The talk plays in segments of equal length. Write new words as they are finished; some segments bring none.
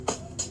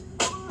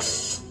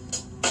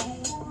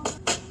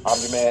I'm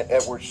your man,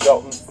 Edward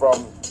Shelton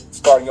from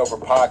Starting Over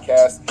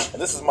Podcast,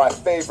 and this is my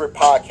favorite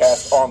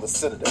podcast on the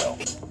Citadel.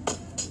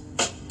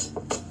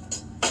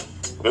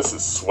 This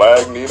is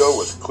Swag Nito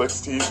with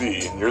Clicks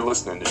TV, and you're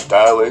listening to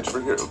Dial H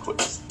for Hero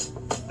Clicks.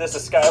 This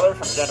is Skylar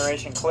from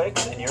Generation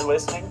Clicks, and you're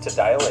listening to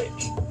Dial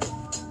H.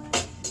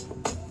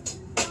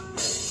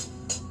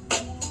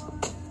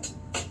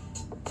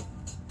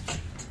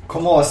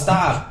 Como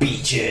esta,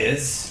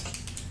 bitches?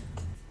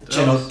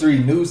 Channel 3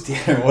 News Team.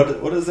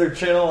 What is their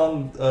channel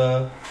on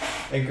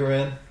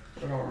Anchorman?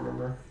 I don't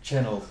remember.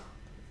 Channel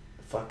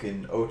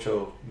fucking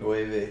Ocho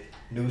Nueve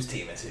News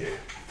Team is here.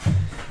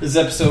 This is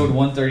episode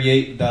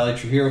 138 of Dial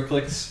H Your Hero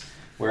Clicks,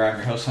 where I'm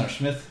your host, Hunter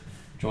Smith,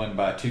 joined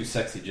by two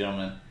sexy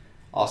gentlemen,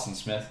 Austin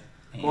Smith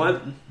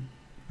and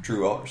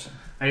Drew Alderson.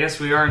 I guess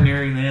we are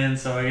nearing the end,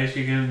 so I guess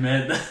you can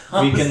admit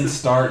that. We can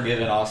start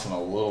giving Austin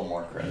a little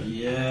more credit.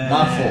 Yes.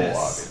 Not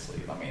full,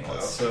 obviously. I mean,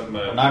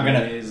 we're not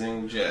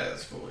amazing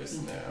jazz voice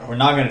now. We're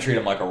not going to treat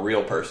him like a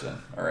real person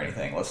or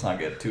anything. Let's not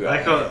get too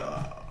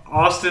out.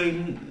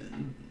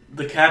 Austin,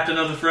 the captain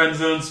of the Friend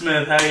Zone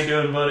Smith. How you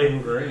doing, buddy?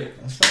 I'm great.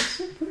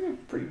 That's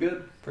pretty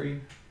good.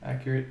 Pretty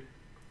accurate.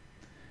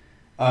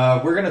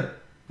 We're going to...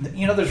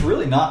 there's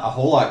really not a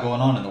whole lot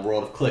going on in the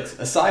world of clicks,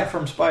 aside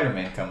from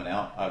Spider-Man coming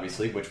out,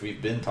 obviously, which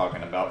we've been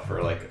talking about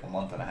for like a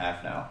month and a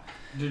half now.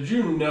 Did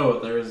you know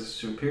there's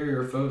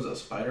superior foes that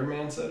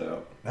Spider-Man set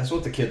out? That's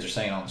what the kids are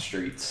saying on the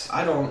streets.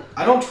 I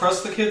don't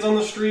trust the kids on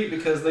the street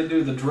because they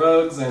do the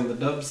drugs and the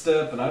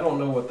dubstep, and I don't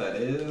know what that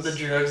is. The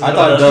drugs. I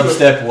thought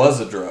dubstep was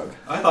a drug.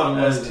 I thought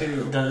it was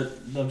too.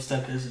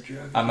 Dubstep is a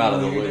drug. I'm out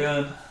of the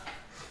loop.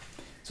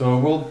 So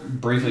we'll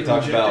briefly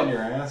talk about... your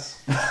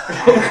ass?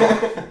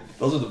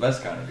 Those are the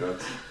best kind of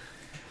drugs.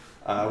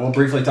 We'll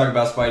briefly talk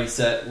about Spidey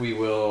set. We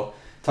will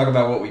talk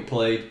about what we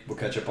played. We'll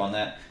catch up on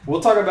that.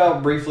 We'll talk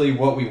about briefly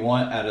what we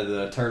want out of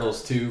the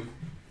Turtles 2.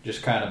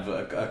 Just kind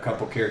of a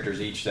couple characters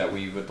each that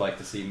we would like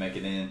to see make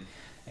it in.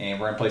 And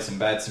we're going to play some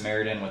Bad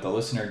Samaritan with a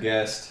listener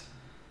guest.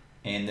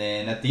 And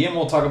then at the end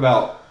we'll talk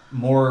about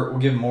we'll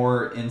give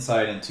more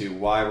insight into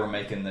why we're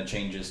making the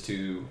changes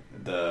to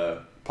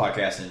the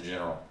podcast in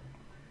general.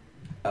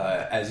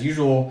 As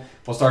usual,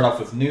 we'll start off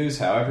with news.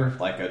 However,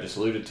 like I just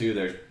alluded to,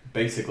 there's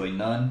basically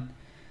none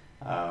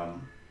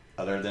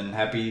other than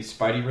happy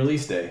Spidey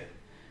release day.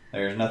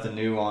 There's nothing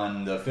new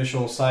on the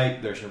official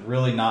site. There's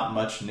really not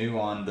much new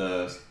on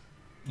the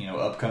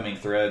upcoming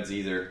threads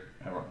either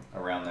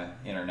around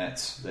the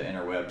internets, the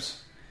interwebs.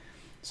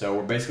 So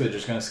we're basically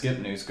just going to skip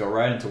news, go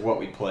right into what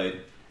we played.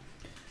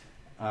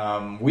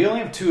 We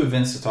only have two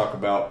events to talk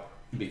about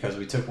because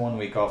we took 1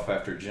 week off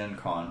after Gen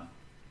Con.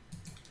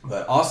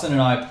 But Austin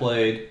and I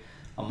played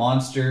a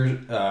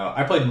Monsters.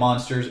 I played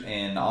Monsters,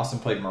 and Austin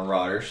played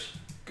Marauders.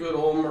 Good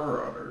old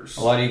Marauders.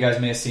 A lot of you guys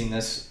may have seen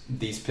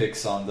these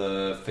pics on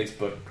the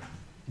Facebook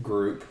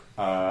group.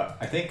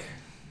 I think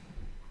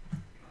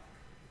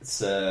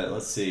it's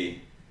let's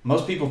see.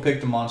 Most people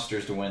picked the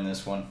Monsters to win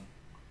this one,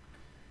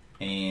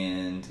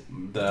 and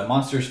the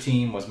Monsters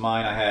team was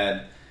mine. I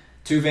had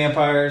 2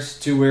 vampires,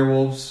 2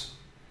 werewolves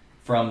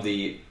from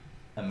the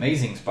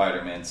Amazing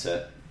Spider-Man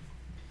set.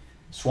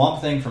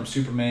 Swamp Thing from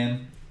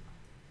Superman,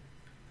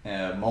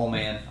 Mole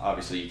Man.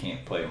 Obviously, you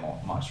can't play a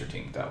monster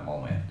team without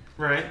Mole Man.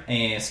 Right.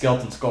 And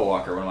Skeleton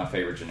Skullwalker, one of my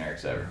favorite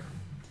generics ever.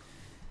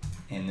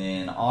 And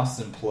then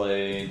Austin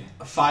played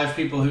 5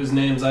 people whose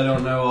names I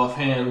don't know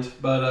offhand,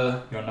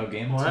 but you don't know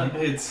Gambit? What?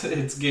 It's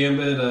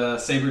Gambit,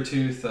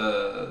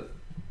 Sabretooth,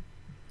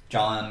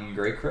 John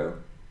Greycrow,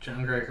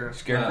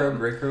 Scarecrow,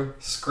 Greycrow,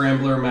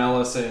 Scrambler,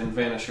 Malice, and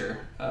Vanisher.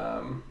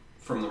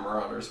 From the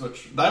Marauders,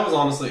 which that was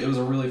honestly, it was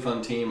a really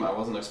fun team. I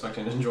wasn't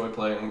expecting to enjoy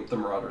playing the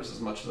Marauders as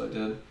much as I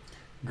did.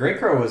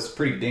 Greycrow was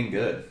pretty dang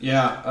good.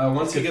 Yeah,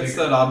 once he gets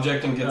that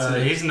object and gets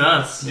it, he's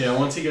nuts. Yeah,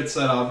 once he gets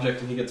that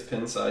object and he gets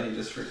Pinside, he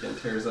just freaking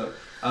tears up.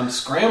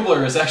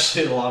 Scrambler is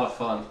actually a lot of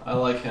fun. I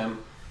like him.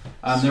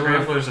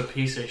 Scrambler's a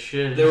piece of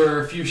shit. There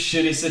were a few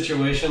shitty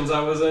situations I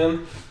was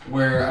in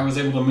where I was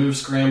able to move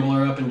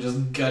Scrambler up and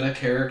just gut a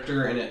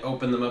character, and it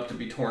opened them up to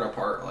be torn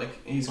apart.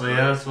 Like he's great.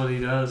 Yeah, that's what he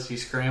does. He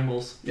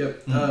scrambles.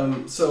 Yep.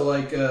 So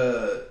like,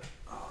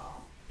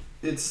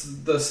 it's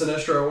the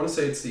Sinestro. I want to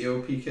say it's the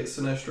OP kit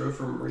Sinestro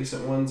from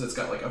recent ones. It's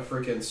got like a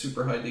freaking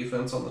super high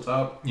defense on the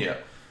top. Yeah.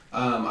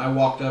 I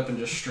walked up and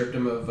just stripped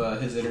him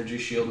of his energy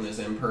shield and his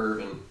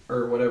imperv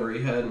or whatever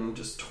he had, and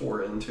just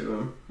tore into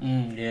him.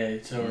 Yeah, he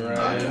tore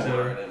right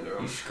into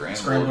him.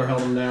 Scrambler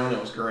held him down. It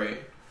was great.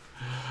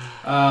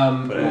 But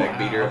I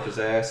beat up his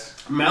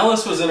ass.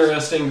 Malice was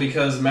interesting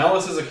because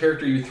Malice is a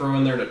character you throw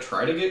in there to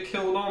try to get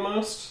killed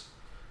almost.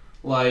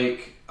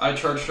 Like, I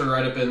charged her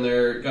right up in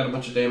there, got a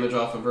bunch of damage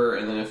off of her,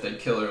 and then if they'd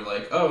kill her,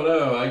 like, oh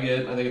no, I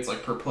think it's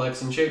like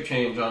Perplex and Shape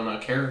Change on a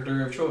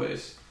character of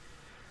choice.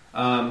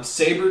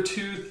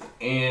 Sabretooth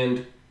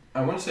and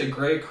I want to say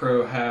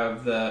Greycrow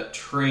have that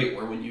trait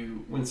where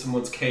when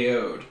someone's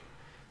KO'd,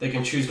 they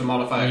can choose to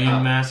modify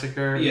a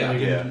massacre.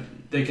 Yeah,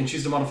 they can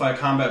choose to modify a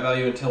combat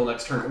value until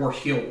next turn or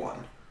heal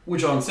one,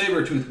 which on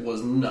Sabretooth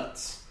was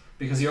nuts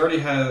because he already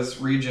has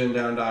regen,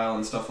 down dial,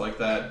 and stuff like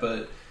that.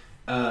 But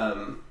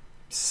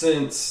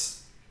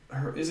since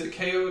Is it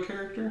KO a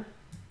character?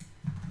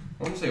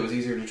 I want to say it was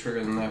easier to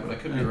trigger than that, but I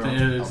could be wrong.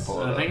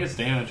 I think it's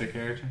damage a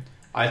character.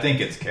 I think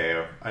it's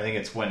KO. I think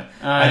it's when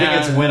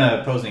when an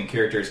opposing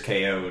character is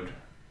KO'd,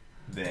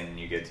 then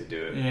you get to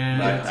do it.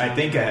 Yeah, I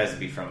think it has to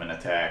be from an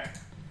attack.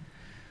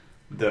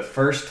 The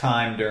first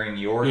time during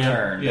your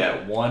turn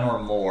that one or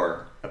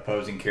more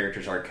opposing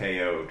characters are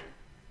KO'd.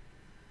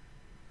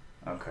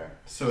 Okay.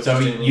 So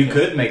you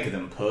could make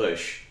them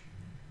push.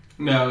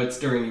 No, it's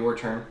during your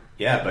turn.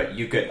 Yeah, but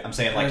you could. I'm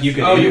saying like you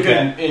could. You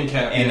can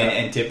in-cap.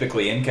 And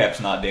typically in-cap's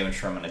not damage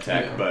from an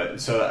attack, but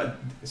so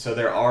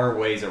there are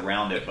ways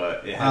around it,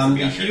 but it has to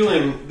be on your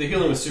turn. The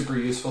healing was super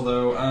useful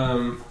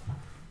though.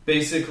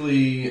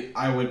 Basically,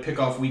 I would pick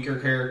off weaker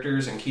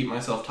characters and keep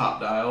myself top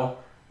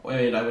dial,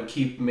 and I would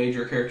keep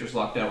major characters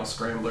locked down with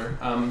Scrambler.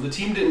 The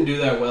team didn't do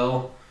that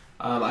well.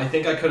 I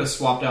think I could have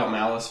swapped out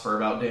Malice for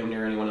about damn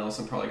near anyone else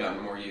and probably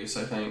gotten more use,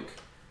 I think.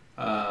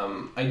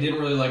 I didn't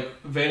really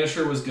like...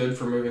 Vanisher was good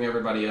for moving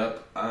everybody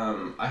up.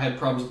 I had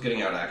problems with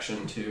getting out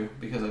action, too,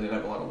 because I didn't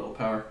have a lot of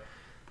willpower.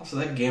 Also,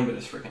 that Gambit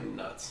is freaking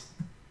nuts.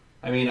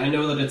 I mean, I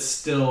know that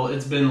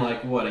it's been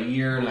like, what, a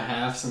year and a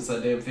half since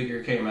that damn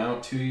figure came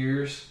out? 2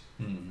 years?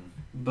 Mm-hmm.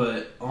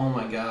 But, oh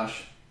my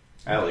gosh.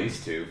 At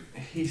least 2.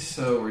 He's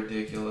so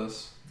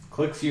ridiculous.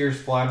 Clicks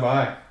years fly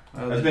by.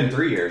 It's been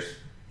 3 years.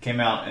 Came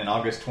out in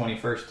August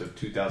 21st of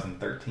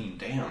 2013.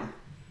 Damn.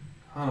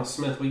 Oh,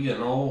 Smith, we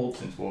getting old.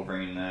 Since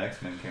Wolverine and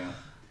X-Men came out.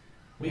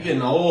 We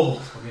getting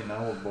old. We're getting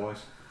old, boys.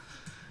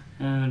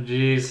 Oh,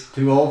 jeez.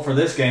 Too old for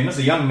this game. This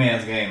is a young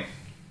man's game.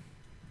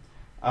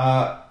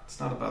 It's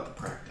not about the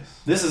practice.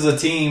 This is a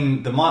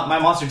team... My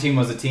monster team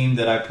was a team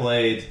that I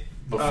played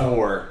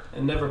before.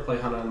 And never play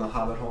Hunter in the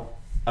Hobbit Hole.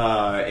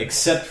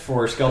 Except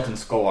for Skeleton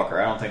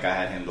Skullwalker. I don't think I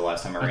had him the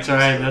last time I ran. That's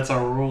right. That's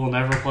our rule.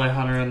 Never play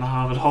Hunter in the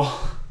Hobbit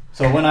Hole.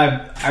 So when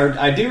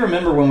I do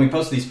remember when we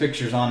posted these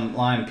pictures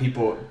online,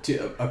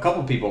 a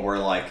couple people were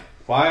like,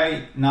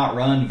 "Why not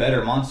run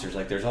better monsters?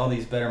 Like there's all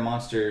these better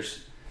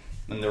monsters."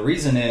 And the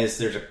reason is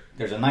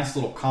there's a nice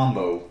little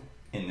combo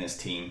in this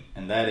team,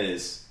 and that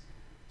is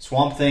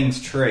Swamp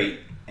Thing's trait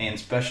and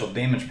special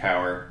damage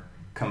power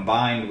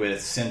combined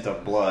with Scent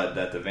of Blood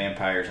that the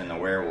vampires and the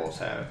werewolves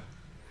have.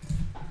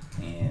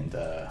 And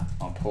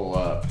I'll pull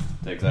up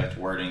the exact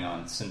wording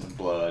on Scent of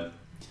Blood.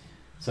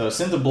 So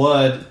Scent of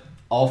Blood.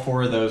 All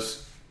 4 of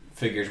those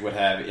figures would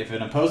have, if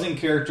an opposing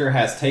character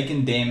has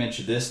taken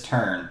damage this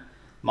turn,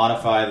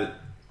 modify the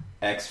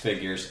X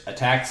figures,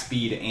 attack,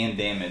 speed, and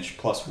damage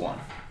 +1.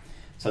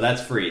 So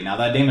that's free. Now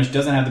that damage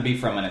doesn't have to be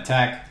from an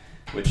attack,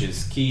 which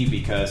is key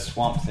because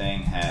Swamp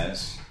Thing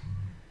has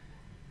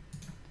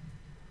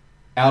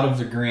Out of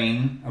the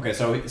Green. Okay,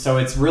 so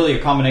it's really a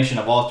combination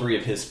of all 3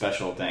 of his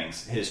special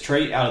things. His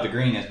trait Out of the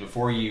Green is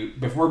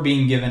before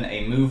being given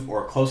a move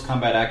or close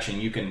combat action,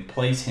 you can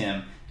place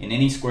him in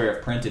any square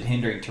of printed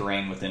hindering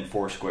terrain within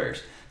 4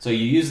 squares. So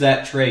you use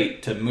that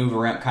trait to move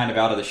around, kind of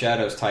out of the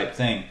shadows type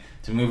thing,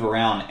 to move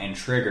around and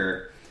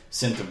trigger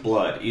Scent of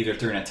Blood, either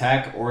through an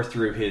attack or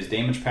through his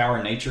damage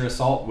power Nature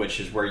Assault,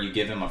 which is where you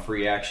give him a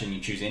free action. You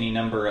choose any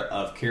number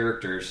of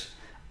characters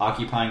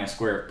occupying a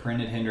square of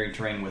printed hindering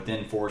terrain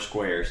within 4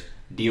 squares,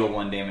 deal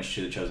 1 damage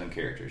to the chosen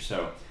character.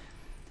 So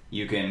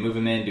you can move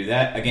him in, do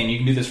that. Again, you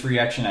can do this free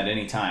action at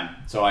any time.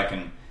 So I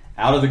can,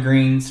 Out of the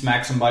Green,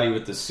 smack somebody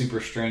with the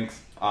super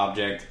strength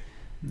object,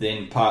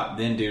 then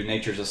do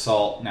Nature's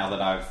Assault now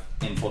that I've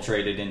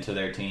infiltrated into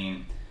their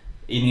team.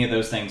 Any of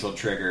those things will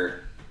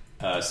trigger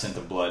Scent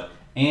of Blood.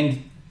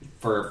 And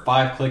for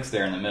 5 clicks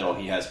there in the middle,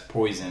 he has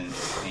Poison,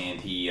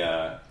 and he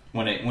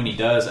when he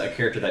does, a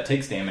character that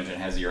takes damage and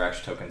has your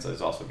action tokens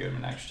is also given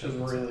an action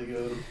token. It's really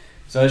good.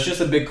 So it's just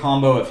a big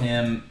combo of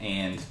him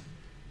and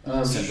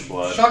Scent of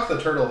Blood. Shock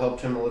the Turtle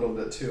helped him a little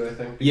bit too, I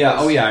think.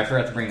 Yeah, I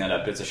forgot to bring that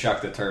up. It's a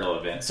Shock the Turtle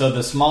event. So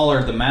the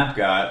smaller the map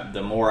got,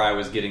 the more I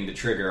was getting to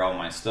trigger all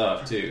my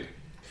stuff too.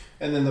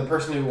 And then the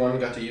person who won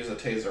got to use a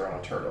taser on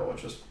a turtle,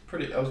 which was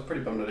I was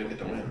pretty bummed I didn't get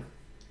to win.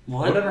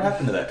 Whatever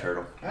happened to that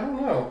turtle? I don't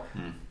know.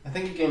 I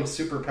think he gained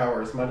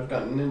superpowers. Might have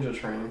gotten ninja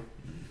training.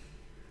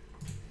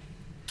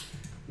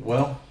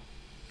 Well,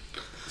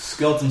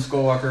 Skeleton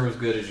Skullwalker was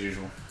good as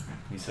usual.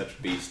 He's such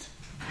a beast.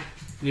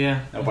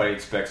 Yeah. Nobody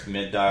expects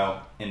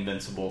mid-dial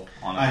invincible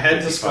on a I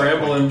had to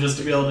scramble him just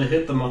to be able to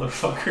hit the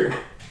motherfucker.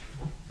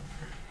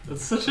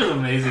 It's such an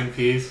amazing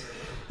piece.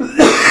 So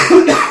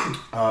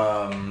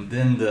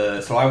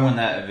I won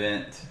that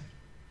event,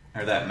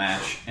 or that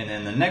match, and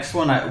then the next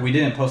one we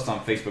didn't post on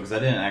Facebook because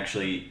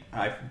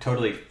I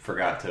totally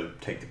forgot to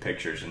take the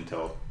pictures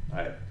until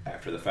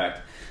after the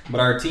fact. But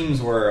our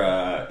teams were,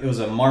 it was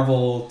a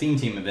Marvel theme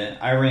team event.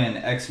 I ran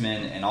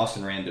X-Men and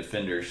Austin ran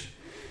Defenders.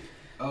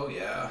 Oh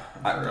yeah,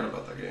 I forgot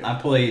about that game. I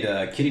played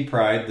Kitty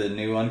Pryde, the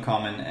new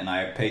uncommon, and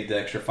I paid the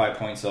extra 5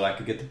 points so that I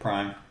could get the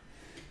prime.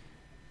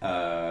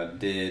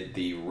 Did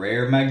the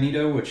rare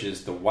Magneto, which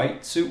is the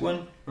white suit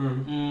one,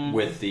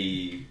 with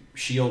the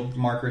shield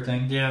marker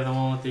thing. Yeah, the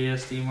one with the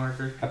SD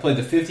marker. I played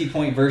the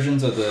 50-point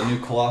versions of the new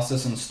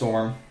Colossus and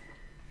Storm.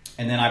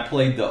 And then I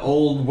played the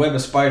old Web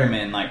of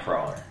Spider-Man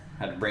Nightcrawler.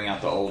 Had to bring out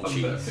the old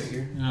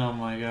cheese. Oh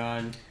my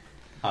god.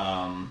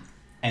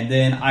 And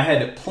then I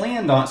had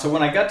planned on... So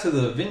when I got to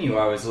the venue,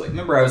 I was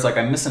like,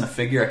 I'm missing a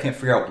figure. I can't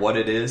figure out what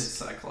it is.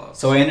 Cyclops.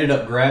 So I ended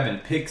up grabbing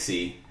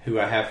Pixie, who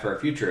I have for a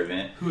future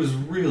event. Who is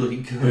really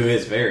good. Who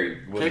is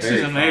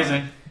Pixie's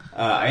amazing.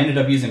 I ended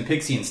up using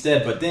Pixie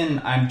instead, but then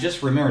I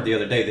just remembered the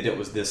other day that it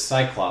was this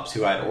Cyclops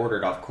who I had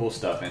ordered off Cool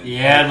Stuff, and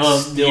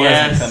still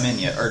hasn't come in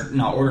yet. Or,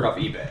 no, ordered off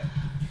eBay.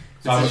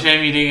 So It's a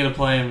shame you didn't get to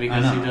play him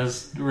because he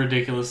does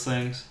ridiculous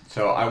things.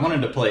 So I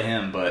wanted to play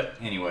him, but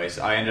anyways,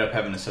 I ended up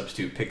having to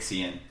substitute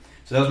Pixie in.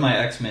 So that was my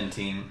X-Men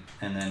team,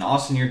 and then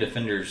Austin, your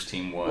Defenders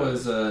team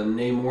was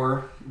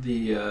Namor,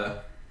 the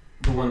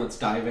one that's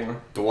diving.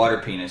 The water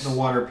penis. The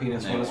water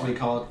penis Namor. one, as we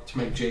call it, to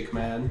make Jake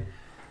mad.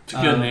 It's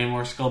a good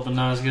Namor sculpt, but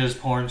not as good as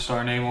Porn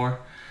Star Namor.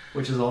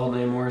 Which is all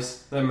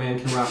Namors. That man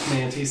can rock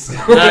mantis.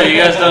 No, you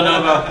guys don't know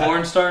about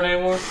Porn Star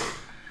Namor?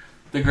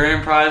 The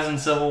grand prize in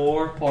Civil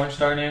War, Porn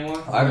Star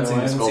Namor? I haven't seen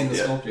the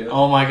sculpt yet. yet.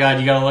 Oh my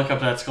god, you gotta look up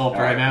that sculpt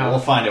right now. We'll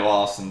find it while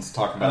Austin's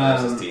talking about the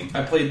rest of his team.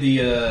 I played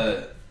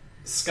the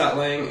Scott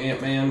Lang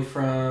Ant-Man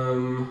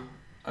from...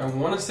 I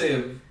want to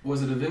say,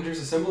 was it Avengers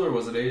Assemble or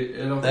was it...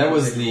 That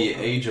was the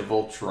Age of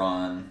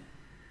Ultron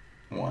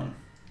one.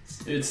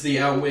 It's the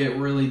outwit,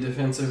 really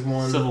defensive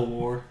one. Civil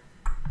War.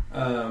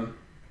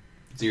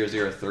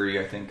 003,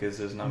 I think, is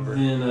his number.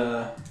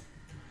 Then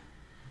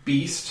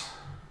Beast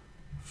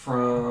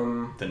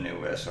from the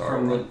new SR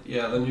from one.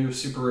 the new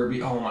Super Rare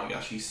Beast. Oh my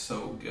gosh, he's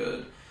so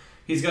good.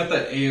 He's got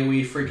that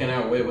AoE freaking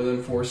outwit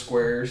within 4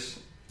 squares,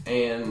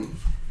 and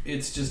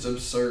it's just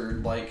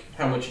absurd, like,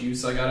 how much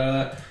use I got out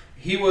of that.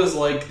 He was,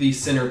 like, the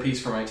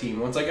centerpiece for my team.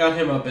 Once I got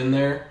him up in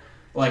there,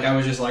 like, I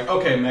was just like,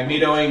 okay,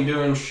 Magneto ain't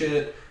doing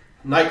shit.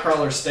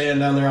 Nightcrawler's staying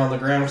down there on the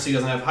ground because he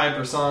doesn't have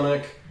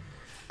hypersonic.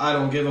 I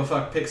don't give a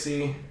fuck,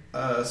 Pixie.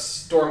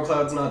 Storm's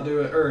not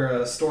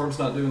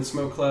doing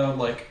Smoke Cloud.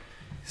 Like,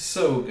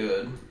 so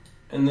good.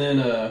 And then,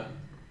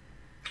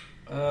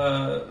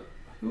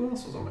 who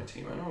else was on my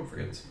team? I know I'm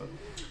forgetting somebody.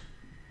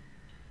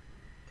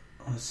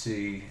 Let's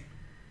see.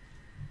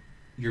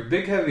 Your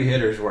big heavy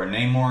hitters were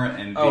Namor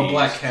and Beast. Oh,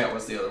 Black Cat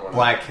was the other one.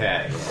 Black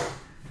Cat, yeah.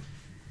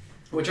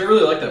 Which I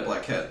really like that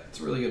Black Cat. It's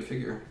a really good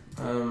figure.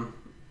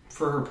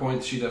 For her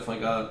points, she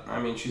definitely got...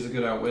 I mean, she's a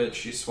good outwit.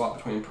 She swapped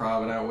between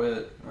Prob and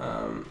outwit.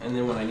 And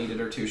then when I needed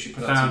her too, she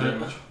put out some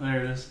damage.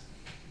 There it is.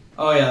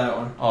 Oh, yeah, that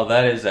one. Oh,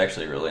 that is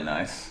actually really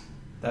nice.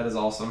 That is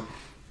awesome.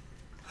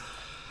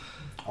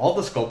 All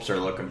the sculpts are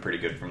looking pretty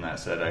good from that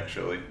set,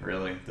 actually.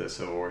 Really, the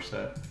Civil War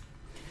set.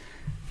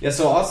 Yeah,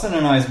 so Austin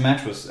and I's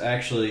match was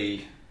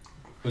actually...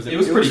 It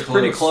was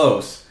pretty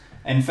close.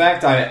 In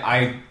fact,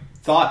 I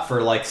thought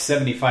for like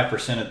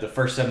 75% of the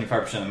first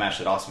 75% of the match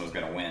that Austin was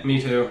going to win.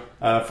 Me too.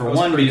 For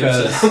one,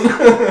 because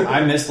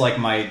I missed like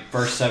my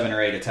first 7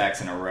 or 8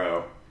 attacks in a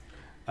row.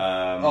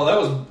 Hunter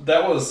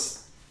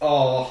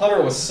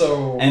was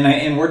so...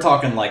 And we're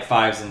talking like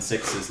 5s and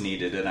 6s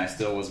needed, and I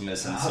still was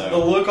missing. So the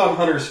look on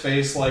Hunter's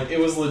face, like, it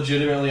was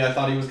legitimately, I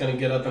thought he was going to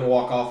get up and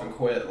walk off and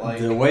quit. Like,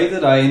 the way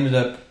that I ended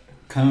up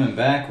coming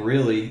back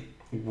really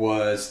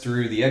was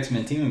through the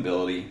X-Men team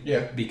ability.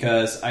 Yeah.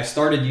 Because I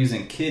started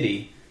using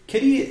Kitty.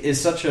 Kitty is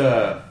such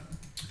a...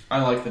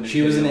 I like the new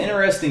She was an Kitty.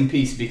 interesting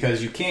piece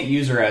because you can't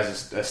use her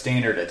as a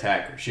standard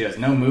attacker. She has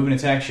no movement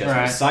attack, she has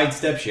no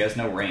sidestep, she has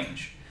no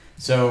range.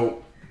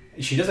 So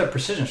she does have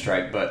precision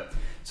strike, but...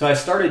 So I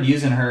started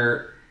using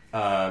her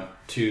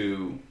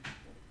to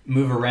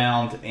move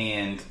around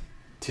and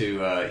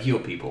to heal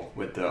people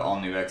with the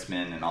all-new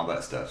X-Men and all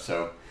that stuff.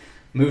 So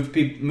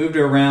moved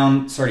her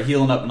around, started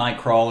healing up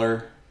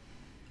Nightcrawler,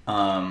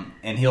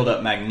 and healed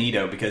up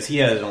Magneto because he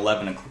has an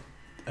 11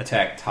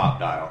 attack top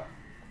dial.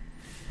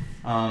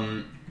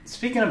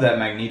 Speaking of that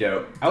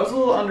Magneto, I was a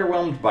little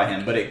underwhelmed by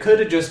him, but it could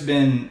have just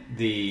been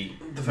the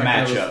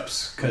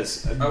matchups.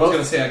 Because I was going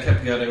to say I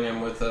kept getting him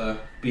with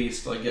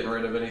Beast, like getting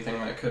rid of anything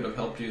that could have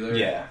helped you there.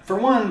 Yeah, for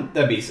one,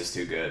 that Beast is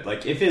too good.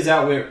 Like if his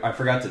outwit, I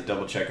forgot to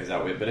double check his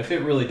outwit, but if it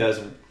really does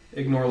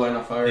ignore line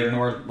of fire,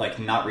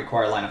 not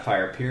require line of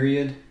fire,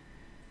 period,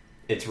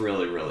 it's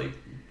really, really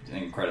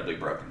incredibly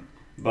broken.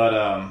 But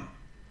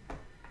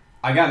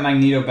I got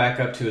Magneto back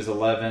up to his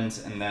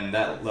 11s, and then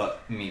that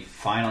let me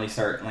finally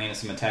start landing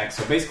some attacks.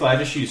 So basically, I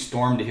just used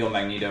Storm to heal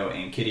Magneto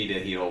and Kitty to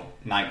heal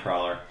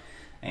Nightcrawler,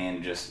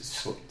 and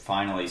just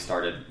finally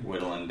started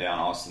whittling down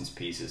Austin's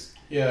pieces.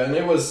 Yeah, and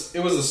it was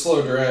a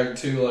slow drag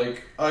too.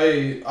 Like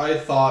I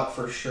thought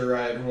for sure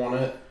I had won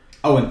it.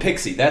 Oh, and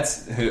Pixie,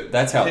 that's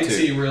how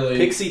Pixie too. Really...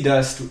 Pixie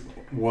Dust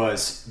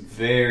was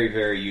very,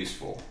 very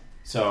useful.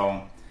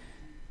 So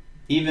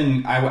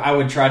even I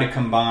would try to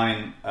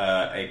combine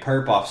a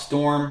perp off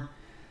Storm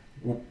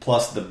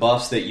plus the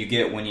buffs that you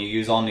get when you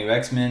use all new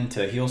X-Men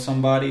to heal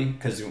somebody.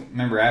 Because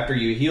remember, after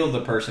you heal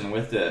the person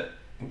with the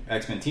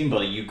X-Men team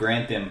ability, you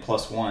grant them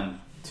 +1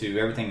 to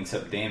everything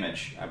except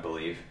damage, I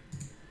believe.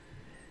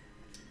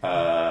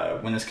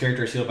 When this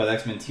character is healed by the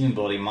X-Men team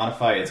ability,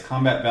 modify its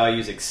combat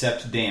values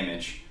except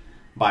damage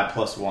by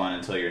 +1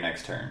 until your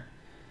next turn.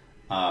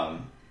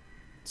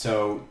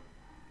 So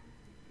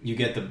you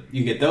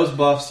get those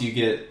buffs.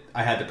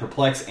 I had the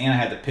Perplex and I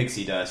had the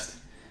Pixie Dust,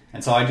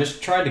 And so I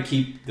just tried to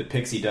keep the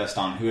pixie dust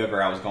on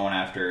whoever I was going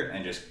after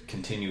and just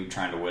continue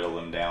trying to whittle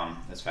them down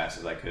as fast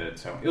as I could.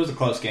 So it was a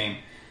close game.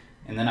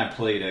 And then I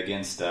played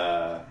against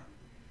Strack,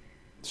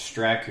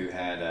 who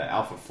had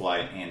Alpha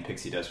Flight, and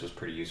Pixie Dust was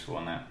pretty useful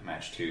in that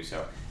match too.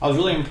 So I was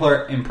really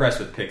impressed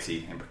with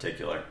Pixie in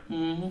particular.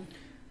 Mm-hmm.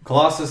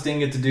 Colossus didn't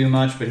get to do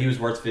much, but he was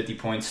worth 50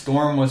 points.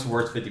 Storm was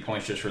worth 50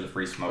 points just for the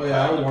free smoke. Oh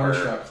yeah, cloud I and the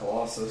one-shot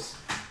Colossus.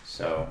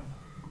 So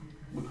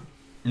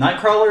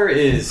Nightcrawler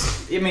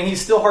is, I mean, he's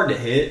still hard to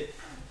hit,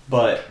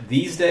 but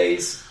these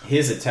days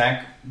his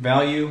attack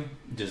value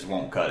just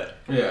won't cut it.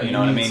 Yeah, you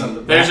know what I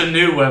mean? There's a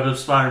new Web of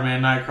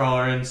Spider-Man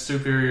Nightcrawler in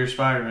Superior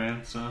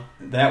Spider-Man, so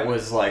That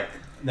was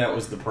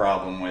the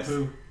problem with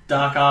Who?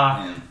 Doc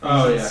Ock. him. He's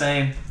Oh, yeah.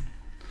 insane.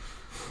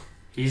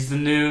 He's the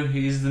new.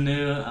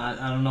 I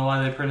don't know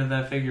why they printed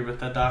that figure, but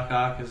that Doc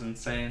Ock is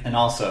insane. And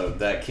also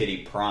that Kitty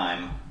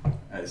Prime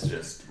is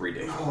just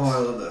ridiculous. Oh, I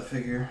love that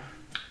figure.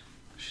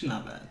 She's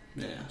not bad.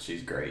 Yeah.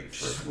 She's great for,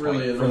 She's the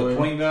really point, for the annoying.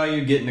 point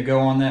value. Getting to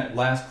go on that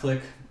last click,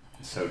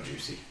 so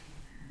juicy.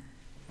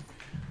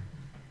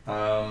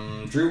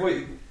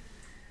 Drew,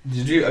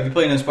 have you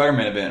played in a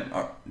Spider-Man event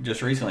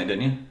just recently?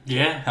 Didn't you?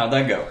 Yeah. How'd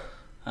that go?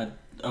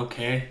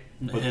 Okay.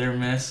 Hit or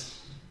miss.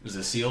 Was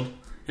it sealed?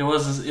 It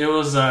was.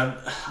 I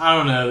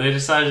don't know. They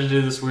decided to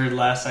do this weird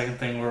last second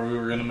thing where we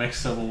were going to mix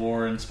Civil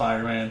War and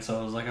Spider-Man. So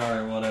I was like, all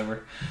right,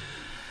 whatever.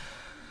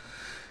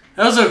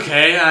 That was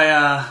okay.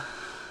 I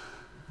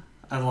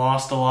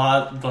lost a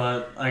lot,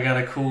 but I got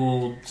a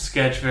cool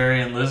sketch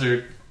variant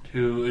lizard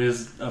who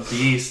is a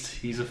beast.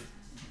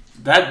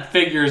 That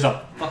figure is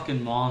a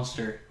fucking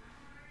monster.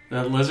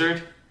 That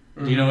lizard.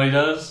 Do you know what he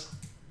does?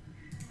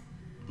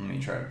 Let me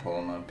try to pull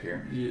him up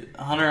here.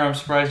 Hunter, I'm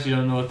surprised you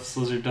don't know what this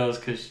lizard does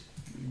because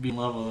you'd be in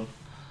love with him.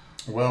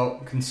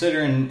 Well,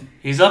 considering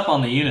He's up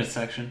on the unit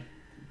section.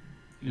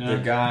 You know?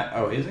 the guy...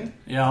 Oh, is he?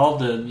 Yeah, all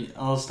the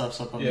stuff's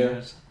up on the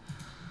units.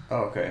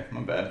 Oh, okay.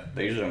 My bad.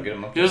 They usually don't get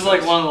him up He was there.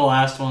 like one of the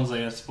last ones that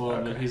got spoiled,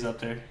 Okay. but he's up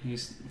there.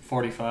 He's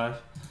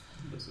 45.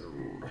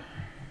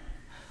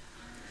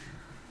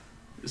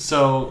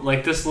 So,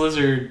 like, this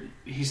lizard,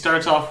 he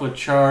starts off with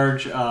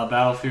Charge,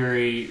 Battle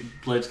Fury,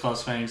 Blades,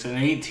 Claws, Fangs, and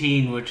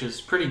 18, which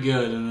is pretty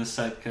good in this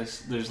set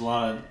because there's a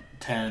lot of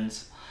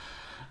 10s.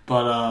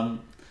 But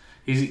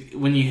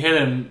when you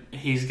hit him,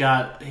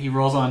 he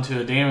rolls onto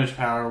a damage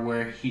power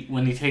where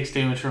when he takes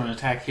damage from an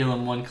attack, heal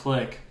him 1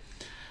 click.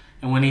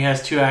 And when he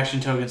has 2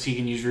 action tokens, he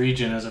can use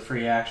Regen as a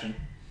free action.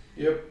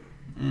 Yep.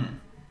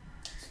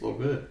 It's a little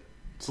good.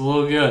 It's a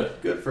little good.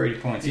 Good for 80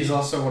 points. He's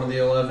also one of the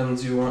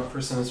 11s you want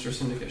for Sinister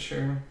Syndicate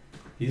share.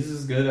 He's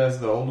as good as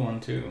the old one,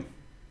 too.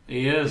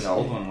 He is. The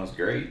old one was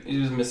great. He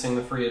was missing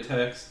the free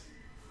attacks.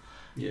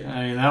 Yeah.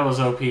 I mean, that was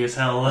OP as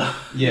hell, though.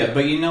 Yeah,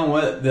 but you know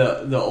what?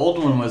 The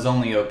old one was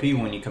only OP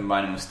when you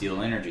combine him with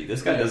Steel Energy.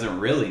 This guy Yeah. doesn't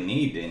really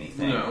need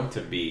anything No.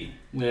 to be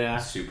Yeah.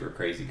 super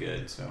crazy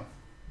good, so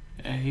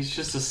Yeah, he's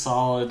just a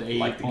solid 8 I'd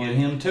like to point. get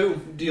him, too.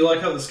 Do you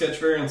like how the sketch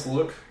variants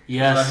look?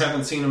 Yes. I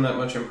haven't seen them that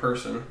much in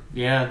person.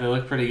 Yeah, they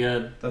look pretty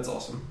good. That's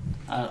awesome.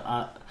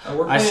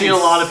 I see a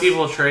lot of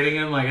people trading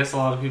them. I guess a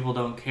lot of people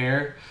don't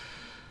care.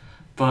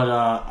 But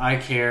I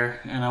care,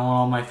 and I want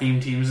all my theme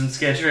teams and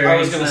sketch variants. I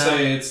was going to now.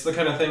 say, it's the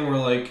kind of thing where,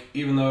 like,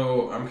 even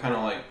though I'm kind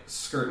of, like,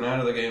 skirting out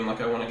of the game,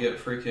 like, I want to get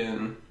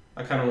freaking...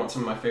 I kind of want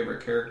some of my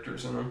favorite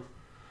characters in them.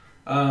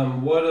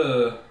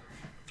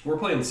 We're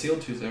playing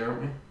Sealed Tuesday,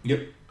 aren't we?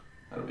 Yep.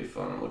 That'll be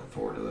fun. I'm looking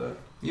forward to that.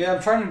 Yeah,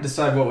 I'm trying to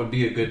decide what would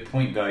be a good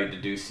point value to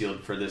do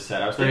sealed for this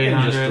set. I was thinking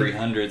 300. just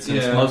 300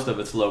 since Yeah. most of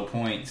it's low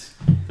points.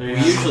 We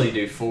 300. usually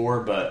do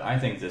 4, but I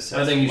think this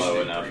set's I think you should low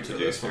do enough 3 to for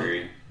do this one.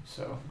 3.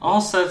 So All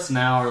sets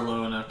now are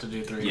low enough to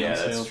do 3 yeah, on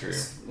that's sale. true.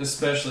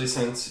 Especially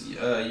since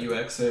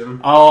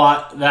UXM. Oh,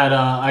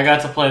 I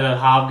got to play that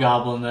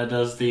Hobgoblin that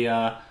does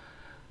the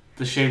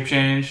shape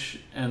change,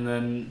 and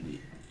then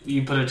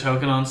you put a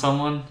token on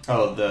someone.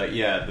 Oh,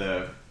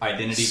 the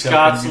identity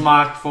Scott's token.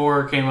 Mach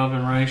 4 came up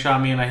and running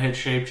shot me, and I hit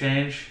shape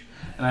change.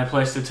 And I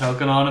placed a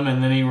token on him,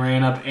 and then he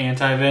ran up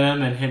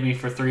anti-venom and hit me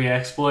for 3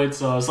 exploits,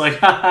 so I was like,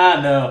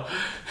 haha, no.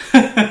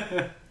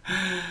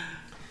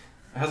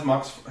 How's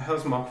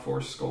Mach 4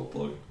 sculpt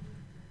look?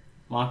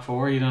 Mach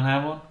 4, you don't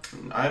have one?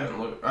 I haven't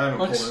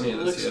Looks- pulled any of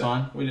this looks yet.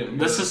 fun. We didn't.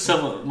 This go is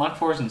to- Mach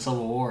 4's in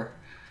Civil War.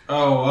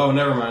 Oh,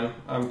 never mind.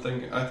 I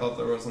thought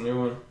there was a new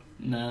one.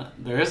 No,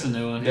 there is a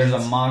new one. There's a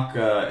mock.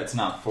 It's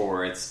not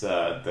 4. It's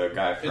the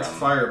guy from. It's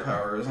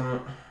firepower, isn't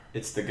it?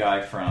 It's the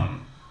guy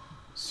from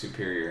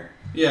Superior.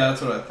 Yeah,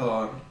 that's what I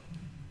thought.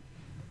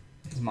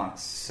 He's Mach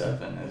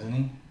 7, isn't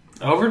he?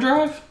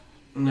 Overdrive?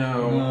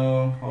 No.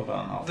 No, hold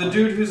on. I'll The find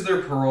dude it. who's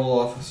their parole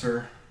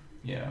officer,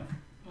 Yeah.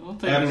 I don't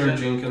think Abner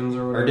he's in- Jenkins,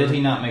 or whatever. Or did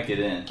he not make it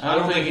in? I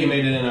don't think he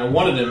made it in. I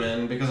wanted him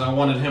in because I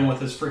wanted him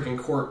with his freaking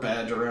court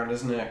badge around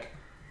his neck.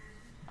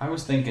 I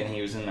was thinking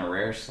he was in the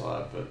rare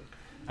slot, but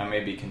I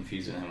may be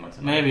confusing him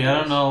with. Maybe. I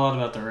don't know a lot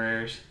about the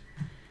rares.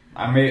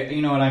 I may.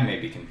 You know what? I may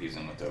be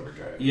confusing with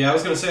Overdrive. Yeah, I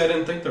was gonna say I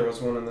didn't think there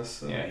was one in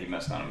this. Yeah, he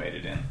must not have made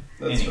it in.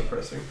 That's Anyway.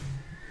 depressing.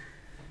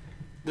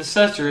 This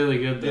set's really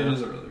good, though. It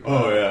is a really good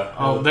Oh yeah.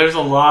 Oh, there's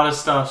a lot of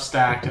stuff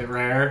stacked at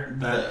rare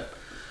that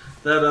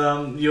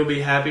that you'll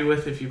be happy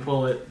with if you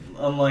pull it,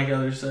 unlike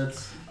other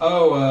sets?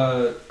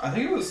 Oh, I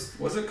think it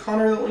was it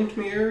Connor that linked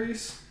me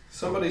Ares?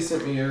 Somebody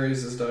sent me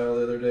Ares' dial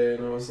the other day,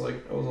 and I was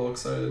all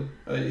excited.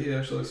 He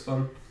actually looks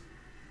fun.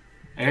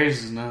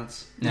 Ares is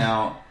nuts.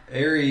 Now,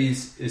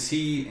 Ares, is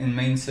he in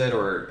main set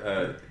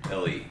or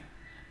LE?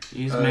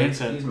 He's main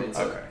set. He's main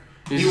set. Okay.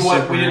 We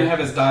didn't have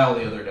his dial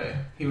the other day.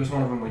 He was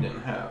one of them we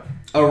didn't have.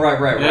 Oh,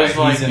 right. It's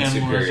like He's in him,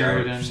 Superior.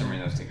 Lizard, For and- some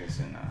reason, I was thinking he's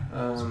in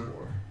Civil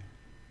War.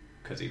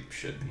 Because he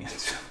should be in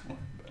Civil War.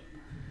 But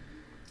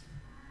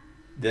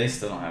they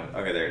still don't have it.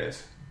 Okay, there it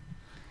is.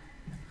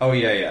 Oh,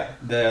 yeah.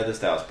 This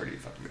style's pretty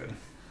fucking good.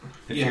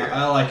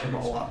 I like him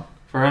a lot.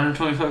 For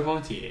 125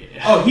 points,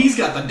 yeah. Oh, he's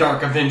got the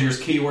Dark Avengers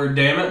keyword,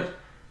 damn it.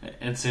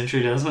 And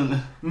Sentry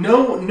doesn't.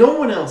 No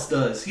one else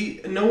does.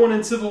 No one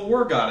in Civil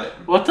War got it.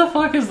 What the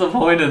fuck is the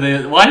point of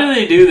this? Why do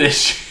they do this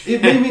shit?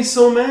 It made me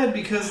so mad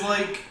because,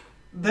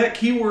 that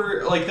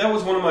keyword, that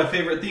was one of my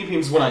favorite theme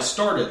themes when I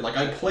started.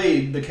 I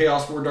played the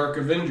Chaos War Dark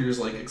Avengers,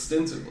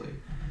 extensively.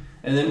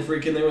 And then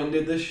freaking they went and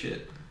did this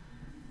shit.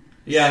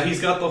 Yeah, he's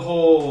got the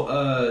whole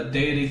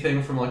deity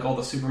thing from, all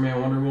the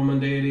Superman, Wonder Woman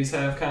deities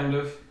have, kind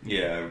of.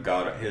 Yeah,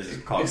 his is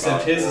called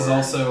Except God his War. is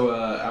also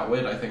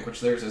Outwit, I think, which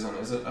theirs isn't,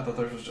 is it? I thought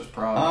theirs was just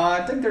Prod.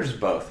 I think theirs is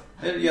both.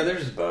 Yeah,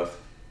 theirs is both.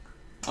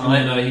 And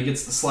then he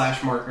gets the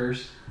slash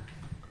markers.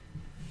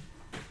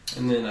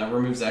 And then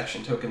removes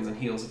action tokens and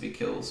heals if he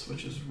kills,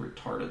 which is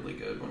retardedly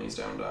good when he's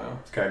down dial.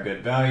 It's got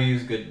good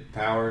values, good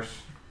powers,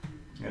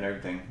 good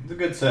everything. It's a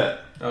good set.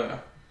 Oh, yeah.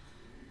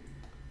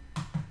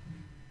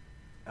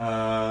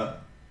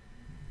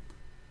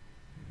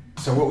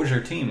 So what was your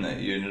team that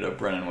you ended up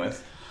running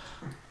with?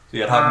 So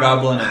you had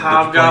Hobgoblin and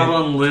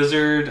Hobgoblin,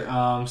 Lizard,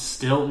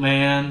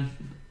 Stiltman.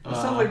 That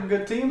sounds like a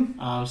good team.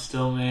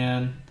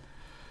 Stiltman,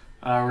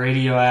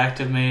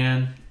 Radioactive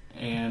Man,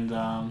 and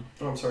Oh,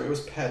 I'm sorry. It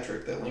was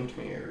Patrick that linked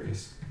me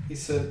Ares. He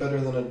said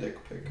better than a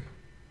dick pic.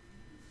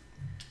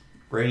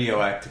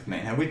 Radioactive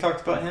Man. Have we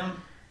talked about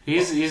him?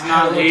 he's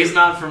I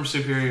not from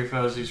Superior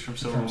Foes. He's from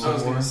Civil I was War.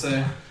 going to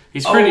say.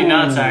 He's pretty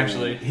nuts,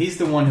 actually. He's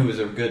the one who was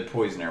a good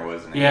poisoner,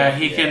 wasn't he? Yeah,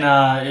 he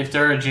can. If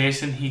they're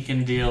adjacent, he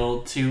can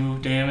deal 2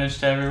 damage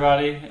to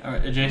everybody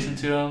adjacent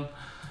to him.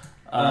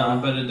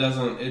 But it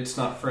doesn't. It's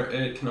not.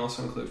 It can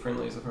also include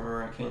friendlies, if I'm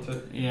right, can't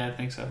it? Yeah, I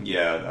think so.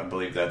 Yeah, I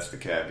believe that's the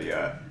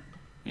caveat.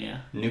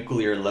 Yeah.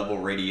 Nuclear level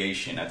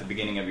radiation. At the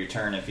beginning of your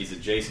turn, if he's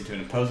adjacent to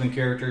an opposing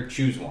character,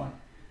 choose one.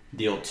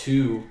 Deal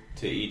 2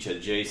 to each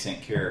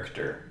adjacent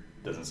character.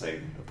 Doesn't say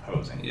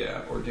opposing.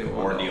 Yeah, or deal 1.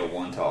 Or deal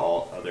 1 to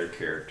all other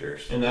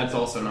characters. And that's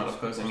also not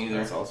opposing either.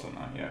 That's also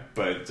not, yeah.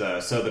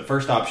 But, so the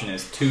first option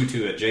is 2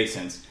 to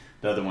adjacents.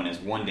 The other one is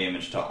 1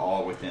 damage to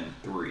all within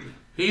 3.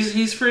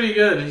 He's pretty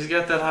good. He's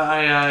got that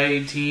high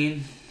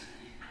 18,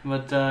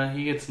 but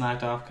he gets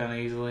knocked off kind of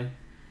easily.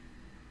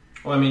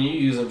 Well, I mean, you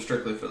use him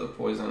strictly for the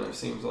poison, it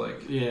seems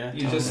like. Yeah.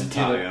 You just and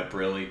tie up,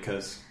 really,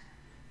 because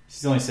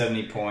he's only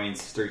 70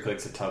 points, 3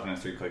 clicks of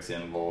toughness, 3 clicks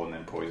of invul, and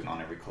then poison on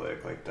every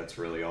click. That's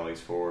really all he's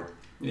for.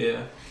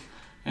 Yeah.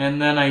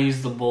 And then I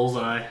use the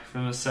Bullseye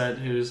from the set,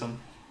 who's a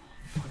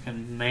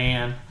fucking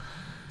man.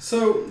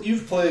 So,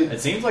 you've played... It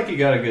seems like you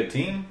got a good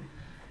team.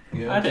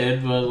 Yeah. I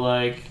did,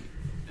 but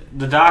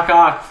the Doc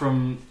Ock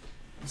from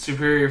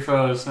Superior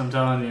Foes, I'm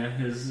telling you,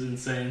 is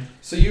insane.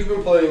 So you've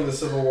been playing the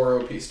Civil War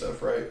OP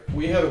stuff, right?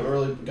 We haven't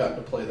really gotten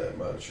to play that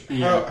much.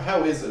 Yeah.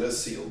 How is it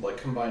as sealed,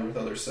 combined with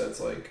other sets,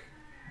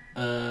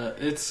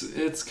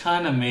 It's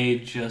kind of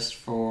made just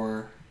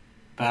for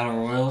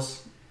Battle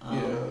Royals.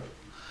 Yeah.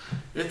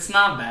 It's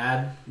not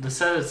bad. The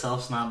set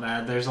itself's not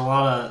bad. There's a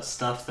lot of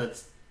stuff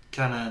that's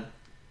kind of...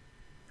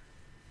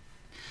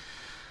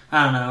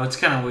 I don't know, it's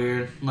kind of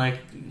weird.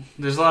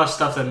 There's a lot of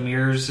stuff that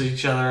mirrors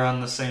each other on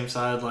the same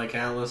side, like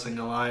Atlas and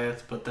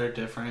Goliath, but they're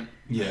different.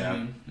 Yeah. I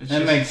mean,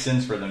 It makes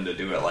sense for them to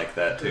do it like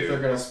that, too. If they're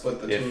going to split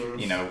the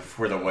teams.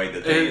 For the way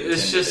that they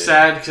It's just intended it.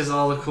 sad because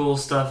all the cool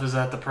stuff is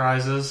at the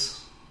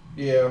prizes.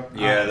 Yeah.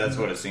 Yeah, that's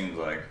what it seems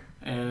like.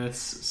 And it's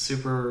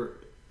super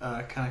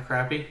kind of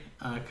crappy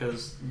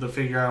because the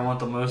figure I want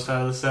the most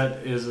out of the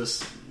set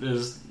is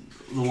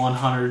the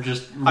 100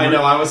 just... I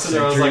know, I was sitting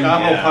there, I was like,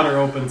 I hope Hunter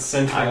opens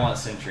Sentry. I want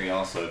Sentry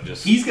also,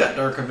 just... He's got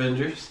Dark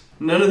Avengers.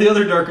 None of the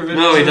other Dark Avengers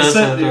No, he in the does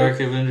set have do. Dark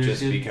Avengers. Just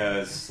dude.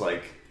 because,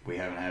 we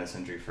haven't had a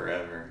Sentry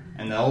forever.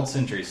 And the old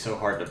Sentry is so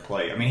hard to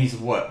play. I mean, he's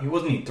what? He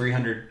wasn't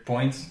 300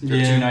 points? Or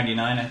Yeah.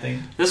 299, I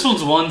think? This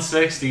one's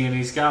 160 and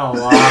he's got a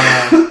lot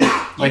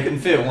of... You can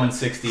fit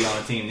 160 on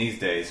a team these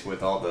days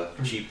with all the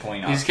cheap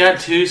point He's options. got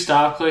 2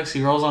 stop clicks.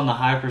 He rolls on the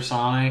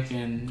Hypersonic,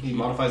 and He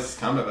modifies his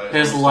combat value.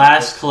 his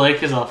last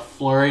click is a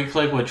flurry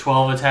click with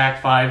 12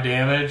 attack, 5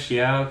 damage.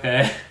 Yeah,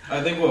 okay.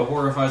 I think what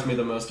horrifies me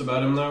the most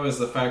about him, though, is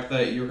the fact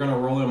that you're going to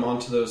roll him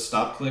onto those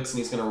stop clicks, and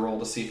he's going to roll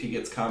to see if he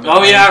gets combat Oh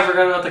value. yeah, I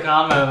forgot about the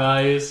combat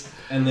values.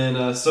 And then,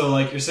 you're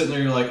sitting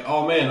there, you're like,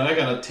 oh man, I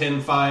got a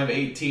 10, 5,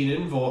 18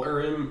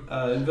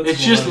 invincible.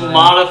 It's just and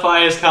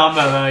modify his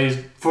combat values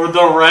for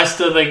the rest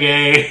of the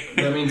game.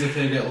 That means if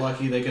they get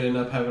lucky, they could end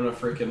up having a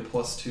freaking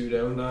 +2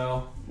 down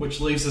dial, which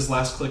leaves his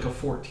last click of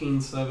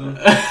 14-7.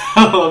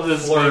 I love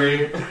this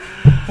Flurry.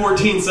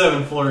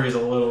 14-7 flurry's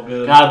a little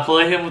good. God,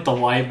 play him with the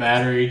white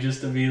battery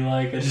just to be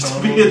like a Just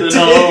to total, be a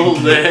total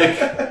dick.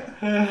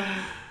 dick.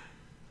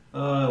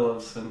 Oh, I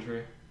love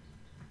Sentry.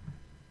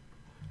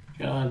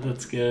 God,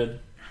 that's good.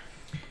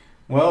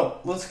 Well,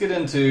 let's get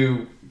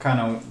into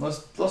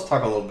let's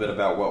talk a little bit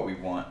about what we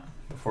want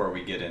before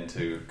we get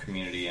into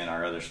community and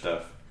our other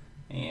stuff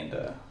and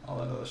all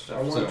that other stuff.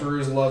 I want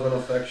Drew's love and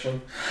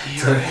affection.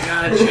 You already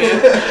got it,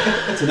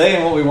 champ. Today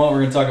and what we want,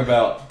 we're going to talk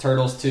about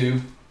Turtles 2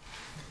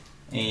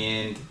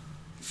 and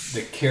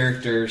the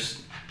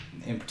characters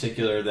in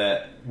particular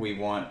that we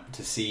want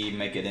to see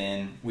make it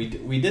in. We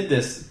did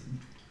this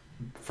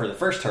for the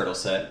first Turtle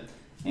set,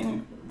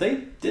 and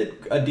they did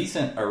a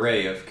decent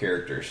array of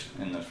characters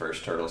in the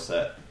first Turtle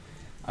set.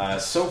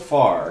 So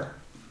far,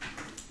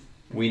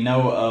 we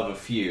know of a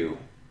few,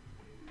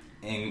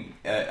 and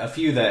a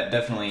few that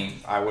definitely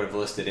I would have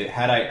listed it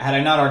had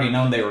I not already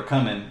known they were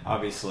coming.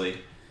 Obviously,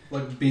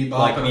 Like Bebop,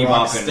 like and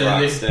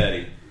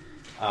Rocksteady.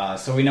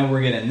 So we know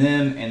we're getting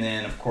them, and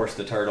then of course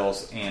the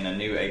Turtles and a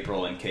new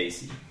April and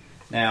Casey.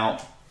 Now,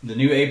 the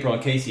new April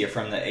and Casey are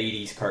from the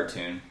 80s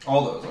cartoon.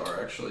 All those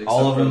are, actually.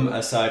 All of them except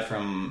aside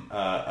from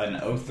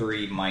an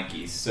 03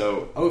 Mikey's.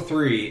 So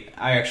 03,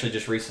 I actually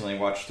just recently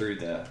watched through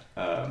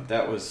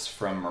that was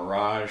from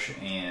Mirage,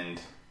 and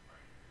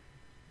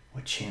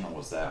what channel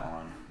was that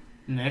on?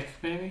 Nick,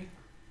 maybe?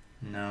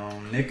 No,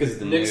 Nick is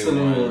the Nick's new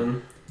the one. new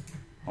one.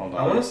 Hold on.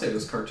 I want to say it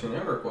was Cartoon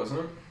Network, wasn't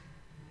it?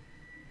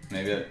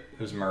 Maybe it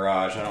was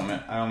Mirage. I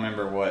don't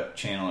remember what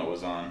channel it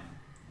was on.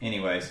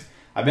 Anyways,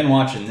 I've been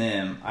watching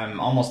them. I'm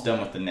almost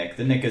done with the Nick.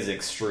 The Nick is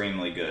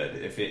extremely good.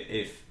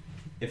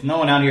 If no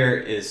one out here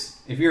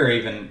is, if you're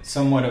even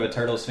somewhat of a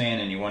Turtles fan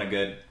and you want a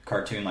good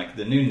cartoon, like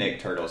the new Nick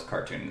Turtles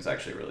cartoon is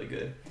actually really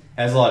good.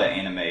 Has a lot of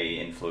anime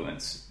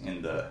influence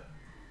in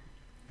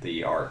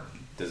the art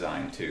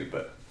design too.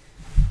 But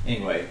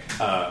anyway,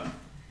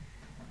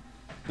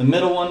 the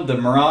middle one, the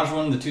Mirage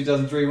one, the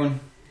 2003 one,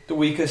 the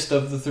weakest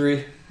of the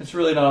three. It's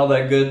really not all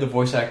that good. The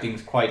voice acting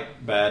is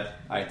quite bad,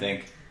 I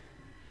think.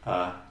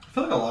 I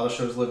feel like a lot of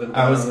shows live in.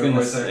 I was going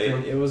to say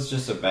it was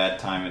just a bad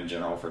time in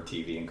general for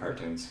TV and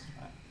cartoons,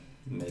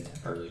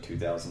 early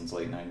 2000s,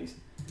 late 90s.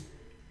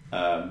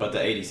 But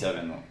the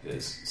 87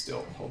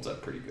 still holds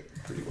up pretty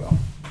well.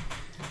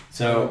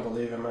 I So don't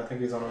believe him. I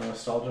think he's on a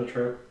nostalgia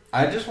trip.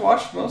 I just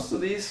watched most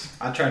of these.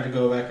 I tried to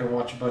go back and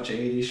watch a bunch of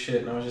 80s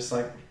shit, and I was just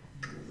like,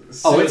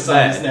 Oh, it's suicide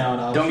bad. is now an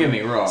option. Don't get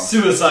me wrong.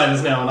 Suicide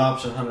is now an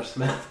option, Hunter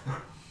Smith.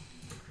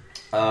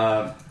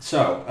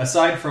 So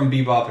aside from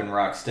Bebop and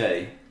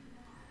Rocksteady,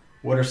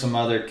 what are some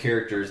other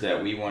characters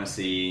that we want to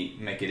see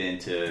make it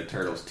into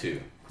Turtles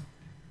 2?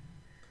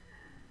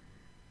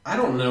 I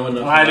don't know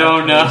enough. I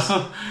don't those.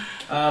 know.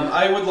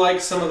 I would like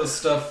some of the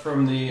stuff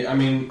from the... I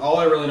mean, all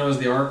I really know is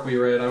the arc we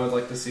read. I would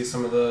like to see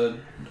some of the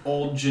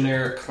old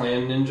generic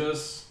clan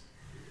ninjas.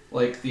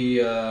 Like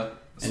the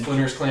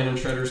Splinter's clan and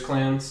Shredder's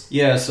clans.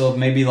 Yeah, so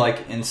maybe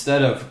like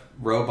instead of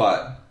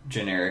robot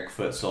generic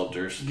foot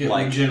soldiers, Get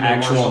like legitimate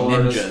actual martial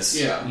ninjas, artists.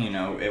 Yeah. you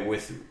know,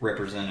 with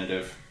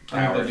representative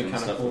I think that'd powers be and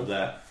kinda stuff cool. of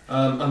that.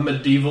 A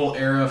medieval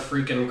era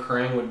freaking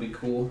Krang would be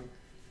cool.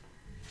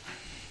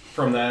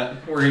 From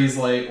that, where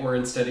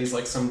instead he's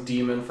like some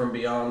demon from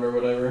beyond or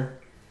whatever.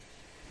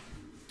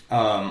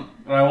 I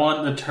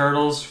want the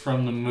Turtles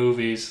from the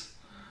movies.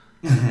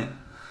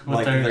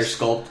 Like their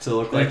sculpt to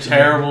look Their like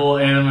terrible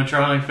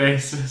animatronic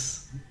faces.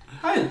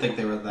 I didn't think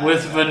they were that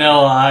With bad.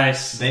 Vanilla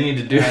Ice They need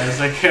to do as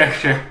a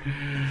character.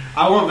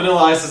 I want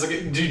Vanilla Ice as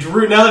a...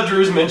 Drew, now that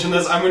Drew's mentioned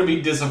this, I'm going to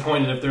be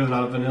disappointed if there's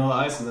not a Vanilla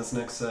Ice in this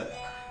next set.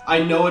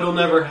 I know it'll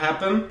never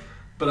happen,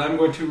 but I'm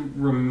going to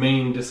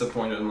remain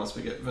disappointed unless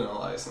we get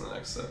Vanilla Ice in the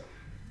next set.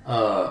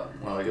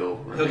 well,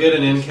 He'll get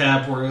an end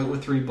cap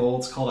with 3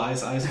 bolts called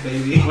Ice Ice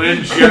Baby. When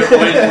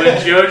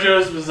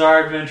JoJo's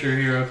Bizarre Adventure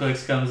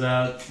HeroClix comes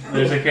out,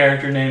 there's a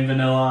character named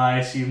Vanilla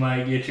Ice. You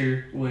might get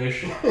your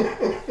wish.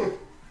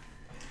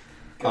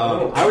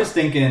 I was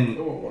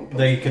thinking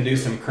they could do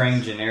some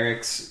Krang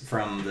generics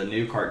from the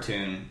new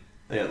cartoon.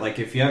 Like,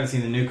 if you haven't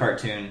seen the new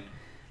cartoon,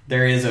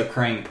 there is a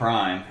Krang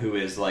Prime who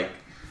is like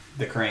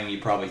the Krang you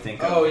probably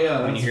think of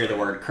when you hear the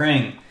word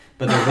Krang.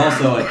 But there's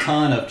also a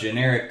ton of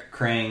generic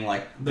Krang,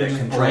 like They're that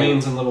just control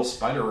brains and little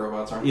spider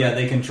robots, aren't they? Yeah,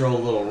 they control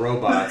little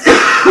robots.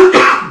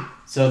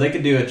 So they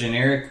could do a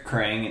generic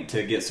Krang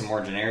to get some more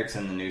generics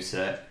in the new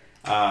set.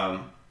 I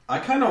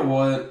kind of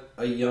want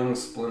a young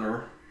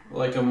Splinter.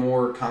 Like a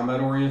more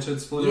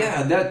combat-oriented Splinter.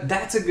 Yeah,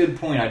 that's a good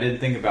point I didn't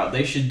think about.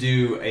 They should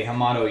do a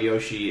Hamato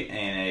Yoshi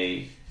and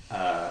a...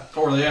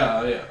 Oh,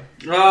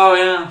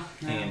 yeah.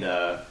 And,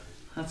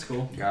 that's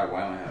cool. God,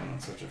 why am I having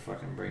such a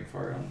fucking brain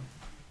fart on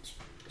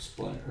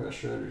Splinter,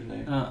 Shredder's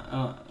name?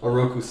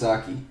 Oroku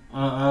Saki.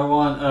 I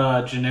want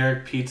a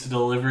generic pizza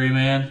delivery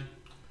man.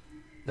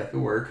 That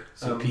could work.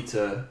 So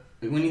pizza...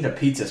 We need a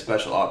pizza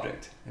special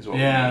object, is what we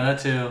need. That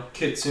too.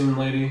 Kitsune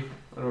lady.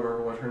 I don't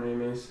remember what her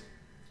name is.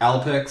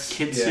 Alpex.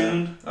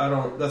 Kitsune?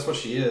 Yeah. That's what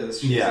she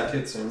is. She's a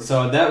Kitsune.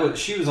 So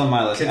she was on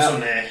my list.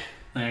 Kitsune.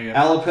 There you go.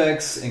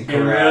 Alopex and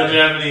You're real Karai.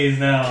 Japanese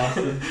now,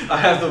 Austin. I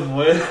have the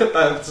voice.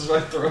 My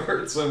throat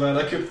hurts so bad.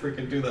 I could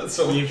freaking do that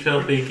so You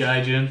filthy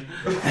gaijin.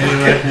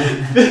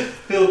 Anyway,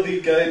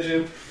 filthy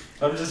gaijin.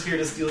 I'm just here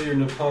to steal your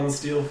Nippon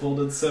steel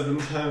folded 7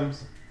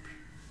 times.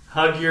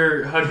 hug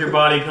your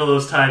body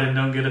pillows tight and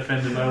don't get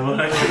offended by what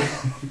I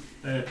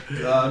do.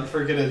 God,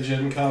 freaking at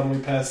Gen Con, we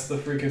passed the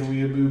freaking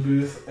Weeaboo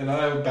booth, and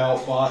I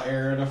about bought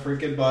Aaron a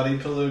freaking body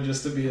pillow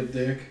just to be a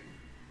dick.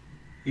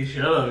 You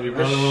should have. Your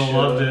brother I would have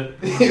loved it.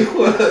 He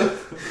would.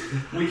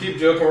 We keep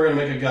joking we're gonna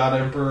make a God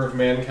Emperor of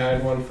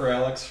Mankind one for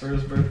Alex for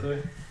his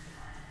birthday.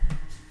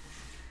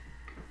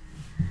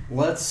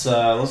 Let's do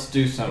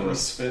I'm some. gonna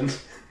spin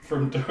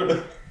from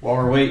Dota. While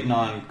we're waiting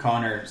on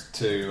Connor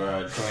to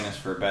join us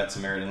for Bat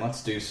Samaritan,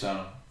 let's do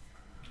some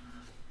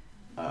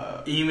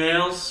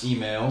Emails.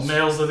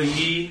 Mails of the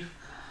E.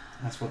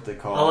 That's what they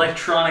call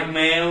Electronic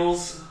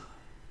mails.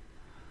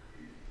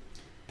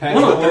 Pat,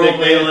 What a the world we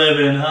nickname? live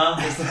in, huh?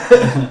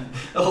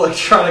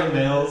 Electronic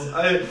mails.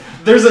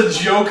 There's a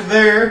joke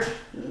there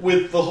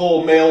with the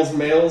whole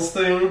males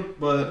thing,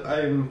 but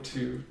I'm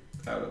too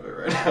out of it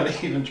right now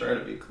to even try to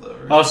be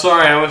clever. Oh,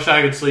 sorry. I wish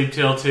I could sleep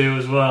till 2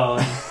 as well.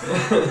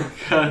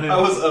 I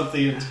was up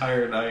the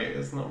entire night.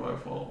 It's not my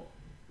fault.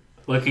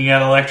 Looking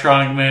at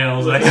electronic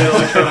mails.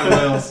 Electronic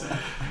mails.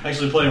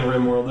 Actually, playing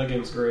RimWorld. That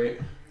game's great.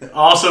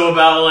 Also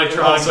about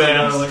electronic Also about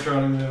mails.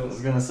 electronic I mails.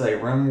 was gonna say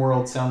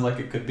RimWorld sounds like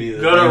it could be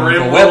the Go to name of a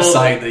RimWorld.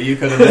 website that you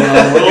could have been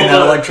on looking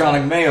at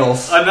electronic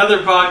mails.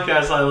 Another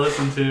podcast I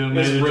listened to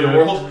made It's a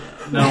RimWorld. joke.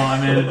 No, I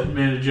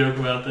made a joke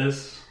about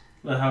this.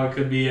 About how it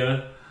could be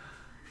a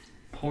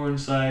porn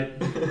site.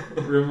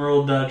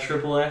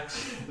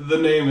 RimWorld.xxx. The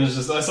name is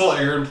just. I saw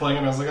Aaron playing,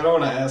 and I was like, I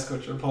don't want to ask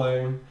what you're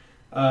playing.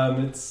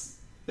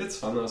 It's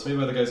fun though. It's made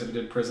by the guys who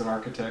did Prison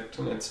Architect,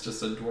 and it's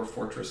just a Dwarf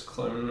Fortress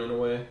clone in a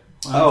way.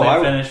 I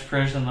finished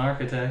Prison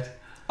Architect.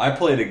 I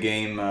played a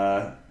game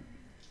that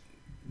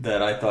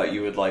I thought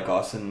you would like,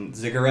 Austin.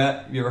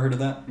 Ziggurat. You ever heard of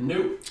that?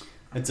 Nope.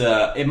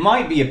 It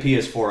might be a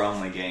PS4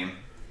 only game.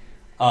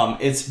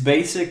 It's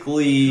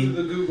basically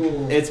The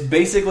Google. It's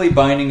basically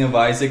Binding of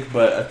Isaac,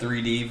 but a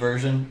 3D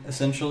version,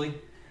 essentially.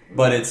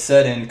 But it's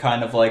set in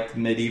kind of like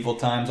medieval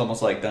times,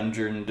 almost like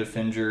Dungeon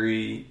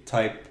Defendery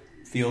type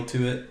feel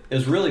to it. It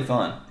was really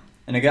fun,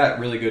 and it got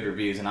really good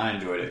reviews, and I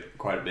enjoyed it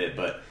quite a bit.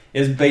 But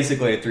it's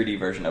basically a 3D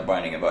version of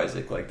Binding of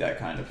Isaac, like that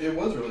kind of. It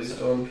was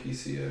released on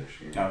PC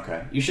actually.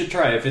 Okay, you should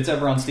try it. If it's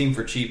ever on Steam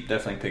for cheap,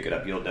 definitely pick it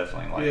up. You'll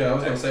definitely like it. Yeah, I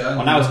was gonna say.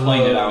 When I was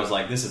playing it, I was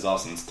like, "This is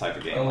Austin's type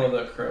of game." I love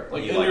Like, that crap.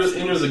 Like you like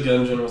Ender's a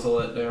Gungeon was a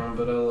letdown,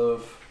 but I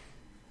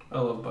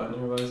love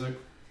Binding of Isaac.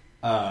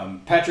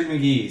 Patrick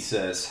McGee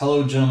says,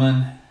 "Hello,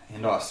 gentlemen,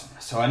 and Austin.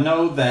 So I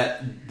know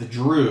that the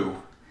Drew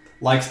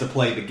likes to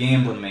play the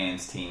Gambling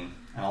Man's team,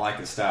 and I like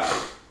his style.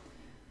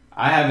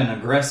 I have an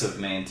aggressive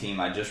man team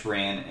I just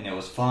ran, and it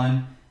was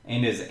fun,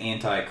 and is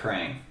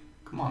anti-Krang.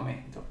 Come on,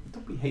 man.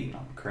 Don't be hating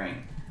on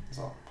Krang. That's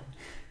all.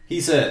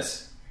 He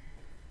says,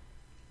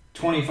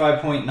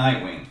 25-point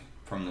Nightwing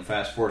from the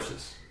Fast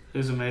Forces. It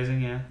was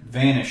amazing, yeah.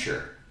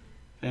 Vanisher.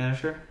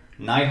 Vanisher?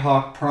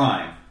 Nighthawk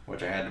Prime,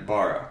 which I had to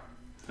borrow.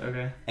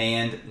 Okay.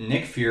 And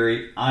Nick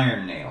Fury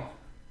Iron Nail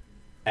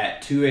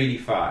at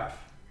 285.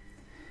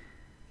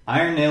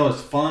 Iron Nail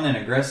is fun and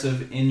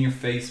aggressive,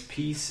 in-your-face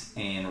piece,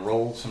 and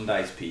roll some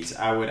dice piece.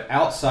 I would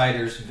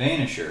Outsiders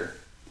Vanisher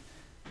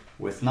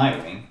with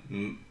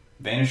Nightwing.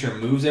 Vanisher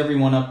moves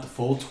everyone up to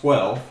full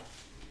 12.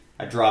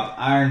 I drop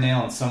Iron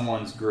Nail in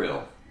someone's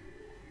grill.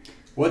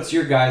 What's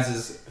your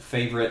guys'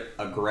 favorite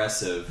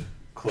aggressive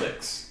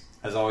clicks?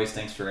 As always,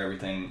 thanks for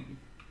everything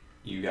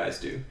you guys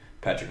do.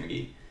 Patrick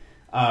McGee.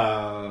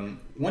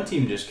 One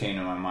team just came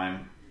to my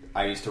mind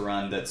I used to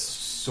run that's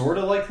sort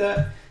of like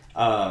that.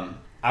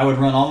 I would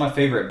run all my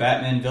favorite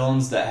Batman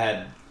villains that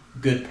had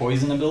good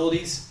poison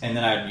abilities, and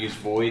then I'd use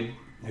Void,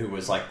 who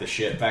was like the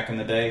shit back in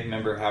the day.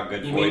 Remember how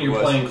good You Void mean you're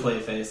was? playing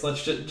Clayface?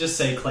 Let's just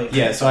say Clayface.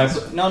 Yeah, so it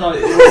wasn't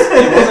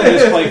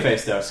just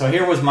Clayface though. So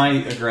here was my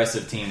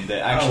aggressive team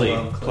that actually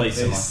played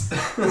similar.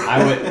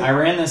 I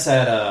ran this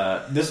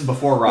at this is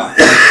before Rock,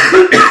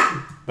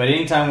 but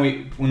anytime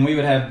when we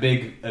would have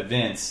big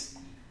events,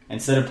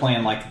 instead of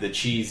playing like the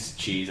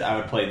cheese, I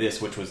would play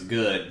this, which was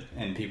good,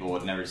 and people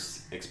would never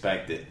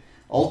expect it.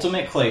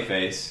 Ultimate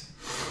Clayface,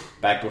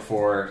 back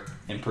before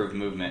improved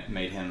movement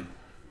made him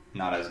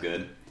not as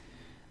good.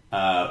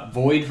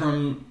 Void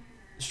from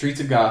Streets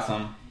of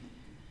Gotham.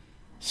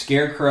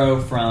 Scarecrow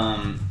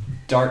from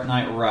Dark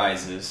Knight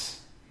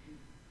Rises.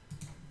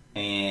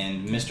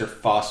 And Mr.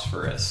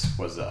 Phosphorus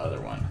was the other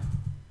one.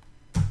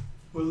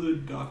 Was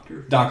it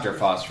Doctor? Dr.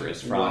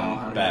 Phosphorus from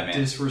Wow, Batman.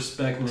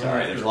 Disrespect me.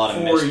 Sorry, there's a lot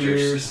of 4 misters.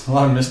 years. A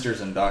lot of misters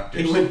and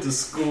doctors. He went to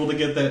school to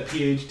get that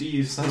PhD,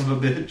 you son of a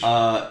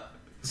bitch.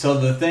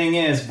 So the thing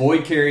is,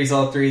 Void carries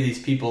all three of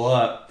these people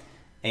up,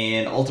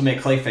 and Ultimate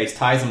Clayface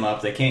ties them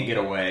up. They can't get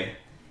away.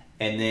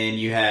 And then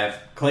you have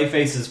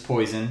Clayface's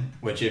poison,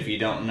 which if you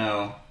don't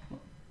know,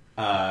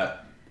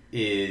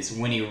 is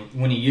when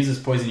he uses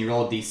poison, you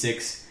roll a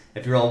d6.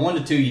 If you roll a 1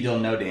 to 2, you deal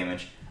no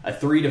damage. A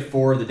 3 to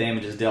 4, the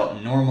damage is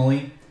dealt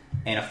normally,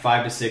 and a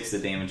 5 to 6, the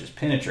damage is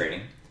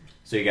penetrating.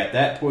 So you got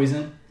that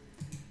poison.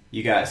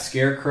 You got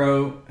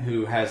Scarecrow,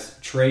 who has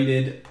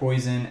traded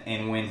poison,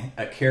 and when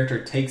a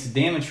character takes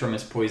damage from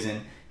his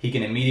poison, he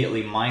can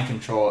immediately mind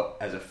control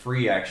as a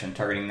free action,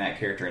 targeting that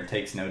character and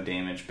takes no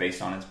damage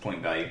based on its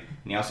point value.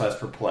 And he also has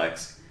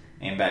Perplex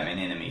and Batman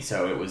Enemy.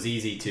 So it was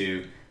easy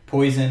to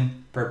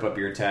poison, perp up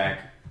your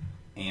attack,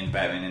 and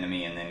Batman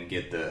Enemy, and then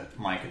get the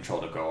mind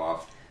control to go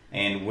off.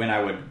 And when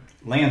I would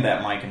land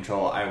that mind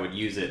control, I would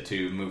use it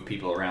to move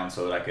people around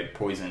so that I could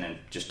poison and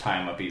just tie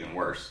them up even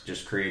worse.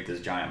 Just create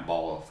this giant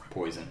ball of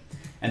poison.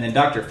 And then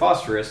Dr.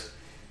 Phosphorus,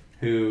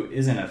 who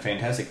isn't a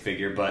fantastic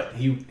figure, but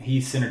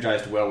he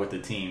synergized well with the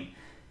team.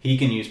 He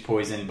can use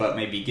poison, but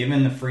may be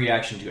given the free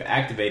action to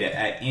activate it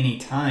at any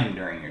time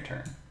during your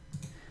turn.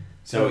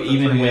 So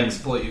even when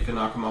exploit, you can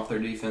knock them off their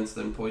defense,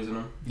 then poison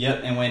them.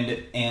 Yep,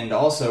 and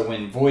also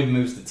when Void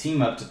moves the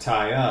team up to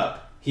tie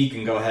up, he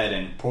can go ahead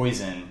and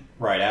poison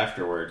right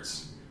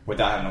afterwards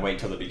without having to wait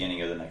till the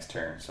beginning of the next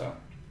turn. So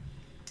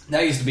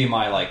that used to be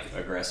my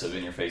aggressive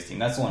in-your-face team.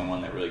 That's the only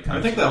one that really comes.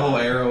 I think that whole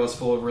era was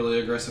full of really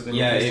aggressive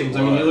in-your-face teams.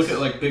 I mean, you look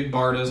at Big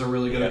Barda's a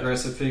really good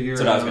aggressive figure.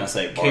 That's what I was going to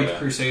say. Cape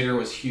Crusader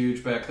was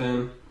huge back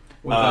then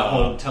with that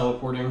whole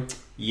teleporting.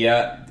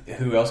 Yeah,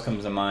 who else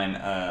comes to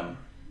mind?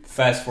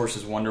 Fast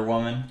Force's Wonder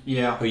Woman.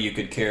 Yeah, who you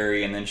could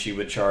carry and then she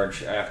would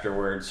charge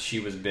afterwards. She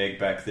was big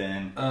back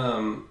then.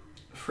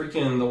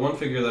 Freaking the one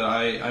figure that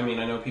I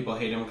know people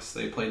hate him because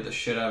they played the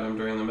shit out of him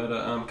during the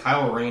meta.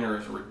 Kyle Rayner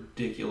is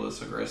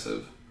ridiculous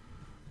aggressive.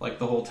 Like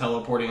the whole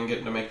teleporting and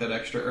getting to make that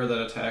extra or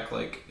that attack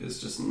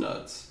is just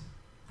nuts.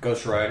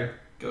 Ghost Rider,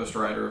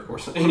 of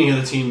course. Any of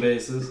the team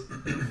bases.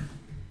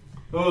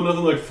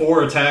 Nothing like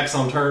 4 attacks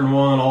on turn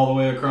 1 all the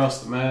way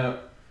across the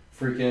map.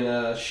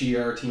 Freaking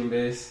Shi'ar team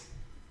base.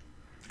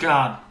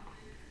 God,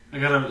 I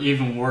got an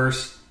even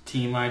worse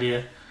team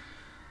idea.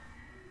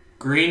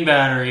 Green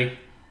Battery,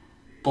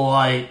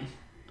 Blight,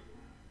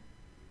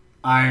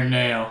 Iron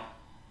Nail.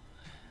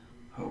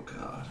 Oh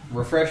God!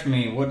 Refresh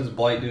me. What does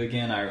Blight do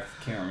again? I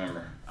can't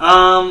remember.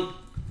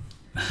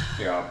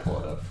 Here, I'll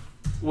pull it up.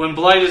 When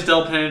Blight is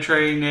dealt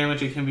penetrating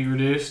damage, it can be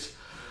reduced.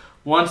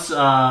 Once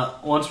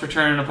per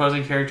turn, an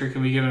opposing character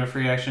can be given a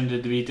free action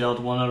to be dealt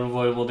 1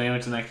 unavoidable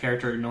damage, and that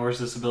character ignores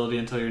this ability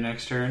until your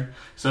next turn.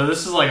 So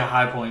this is like a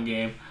high point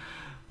game.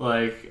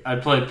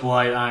 I'd play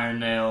Blight,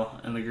 Iron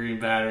Nail, and the Green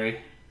Battery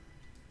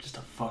just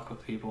to fuck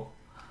with people.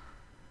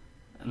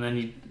 And then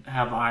you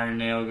have Iron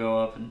Nail go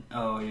up, and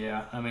oh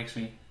yeah, that makes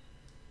me...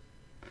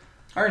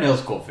 Iron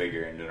Nail's a cool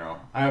figure in general.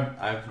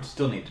 I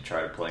still need to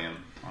try to play him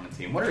on a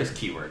team. What are his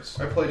keywords?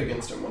 I played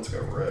against him once,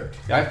 got wrecked.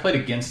 Yeah, I've played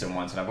against him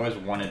once, and I've always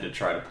wanted to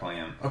try to play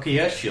him. Okay, he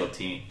has Shield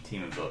team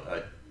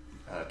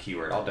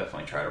keyword. I'll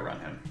definitely try to run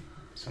him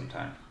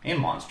sometime. And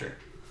Monster.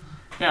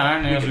 Yeah,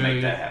 Iron Nail's we can really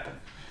make good. that happen.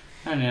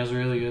 Iron Nail's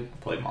really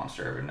good. Play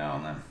Monster every now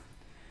and then.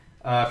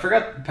 I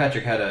forgot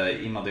Patrick had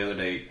an email the other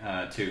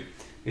day, too.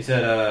 He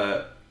said,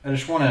 I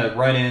just want to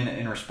write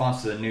in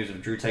response to the news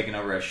of Drew taking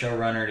over as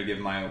showrunner to give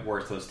my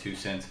worthless 2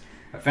 cents.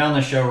 I found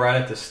the show right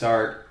at the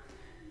start,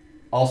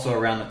 also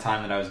around the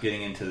time that I was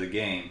getting into the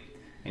game.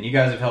 And you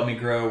guys have helped me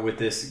grow with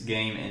this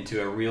game into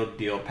a real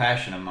deal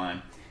passion of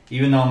mine.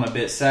 Even though I'm a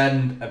bit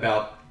saddened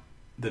about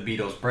the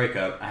Beatles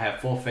breakup, I have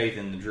full faith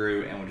in the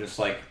Drew and would just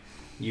like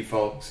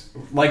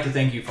to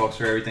thank you folks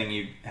for everything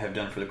you have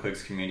done for the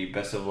Clicks community.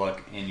 Best of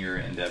luck in your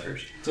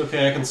endeavors. It's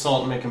okay, I can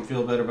salt and make him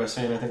feel better by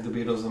saying I think the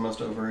Beatles are the most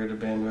overrated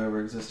band who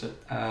ever existed.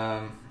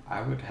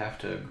 I would have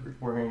to agree.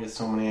 We're going to get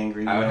so many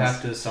angry emails. I would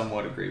have to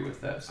somewhat agree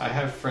with that. So. I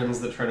have friends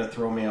that try to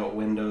throw me out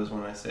windows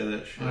when I say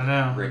that shit. I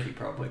know. Ricky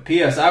probably.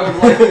 P.S. I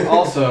would like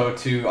also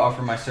to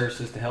offer my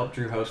services to help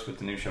Drew host with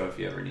the new show if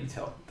he ever needs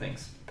help.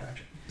 Thanks,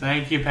 Patrick.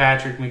 Thank you,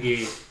 Patrick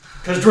McGee.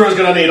 Because Drew's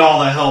going to need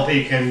all the help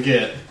he can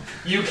get.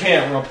 You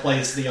can't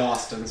replace the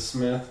Austin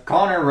Smith.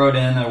 Connor wrote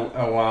in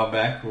a while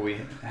back, but we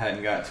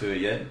hadn't got to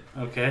it yet.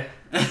 Okay.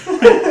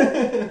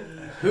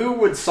 Who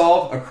would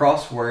solve a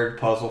crossword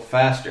puzzle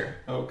faster?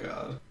 Oh,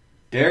 God.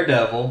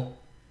 Daredevil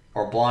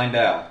or Blind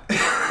Owl?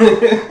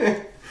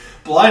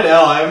 Blind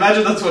Owl, I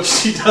imagine that's what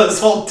she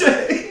does all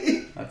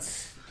day.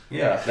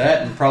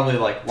 That and probably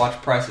watch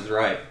Price is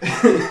Right.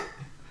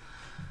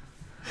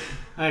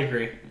 I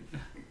agree.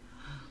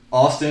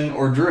 Austin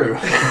or Drew?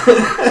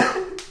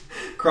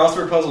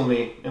 Crossword puzzle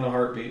me in a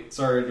heartbeat.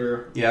 Sorry,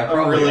 Drew. Yeah,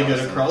 I'm really good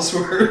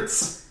Austin. at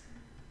crosswords.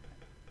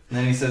 And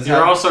then he says,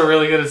 You're also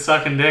really good at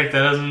sucking dick.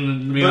 That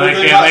doesn't mean I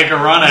can't make a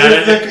run at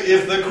it.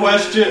 If the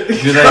question...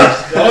 Do they-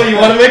 oh, you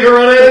want to make a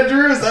run at it,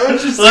 Drew? Is that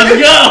what you're saying?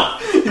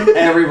 Let's go!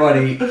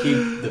 Everybody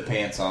keep the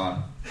pants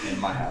on in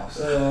my house.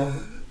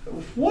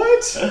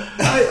 What?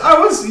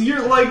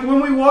 You're like, when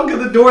we walk in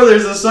the door,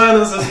 there's a sign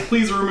that says,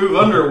 please remove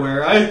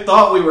underwear. I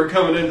thought we were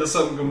coming into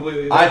something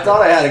completely different. I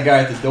thought I had a guy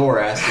at the door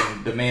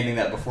demanding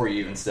that before you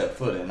even step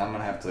foot in. I'm going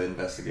to have to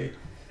investigate.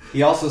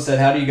 He also said,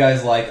 how do you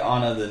guys like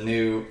Ana, the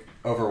new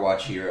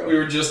Overwatch hero? We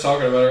were just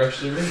talking about her,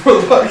 actually, before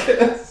the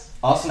podcast.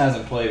 Austin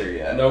hasn't played her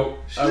yet. Nope.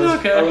 She's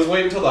I was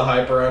waiting until the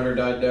hype around her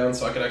died down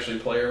so I could actually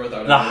play her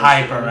without The any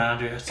hype shit. around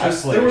her. I've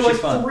played There her. were like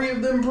She's fun. 3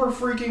 of them per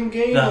freaking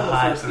game The on the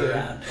hype first day.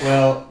 around her.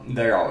 Well,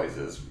 there always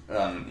is.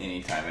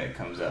 Anytime it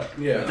comes up.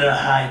 Yeah. The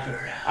hype around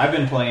her. I've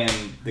been playing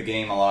the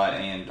game a lot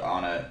and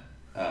Anna,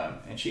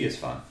 and she is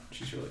fun.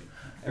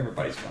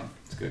 Everybody's fun.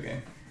 It's a good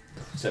game.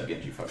 Except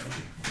Genji, fuck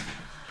Genji.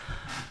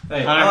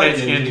 Hey, Hunter I like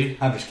hates Genji. Genji.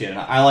 I'm just kidding.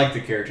 I like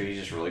the character. He's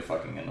just really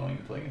fucking annoying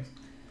to play against.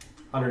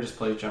 Hunter just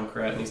plays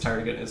Junkrat and he's tired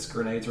of getting his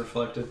grenades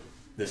reflected.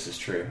 This is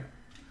true.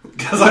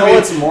 Because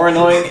What's more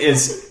annoying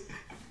is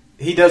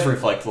he does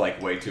reflect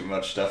like way too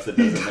much stuff that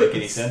doesn't make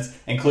any sense,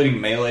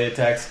 including melee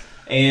attacks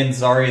and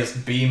Zarya's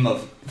beam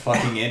of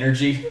fucking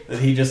energy that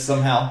he just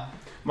somehow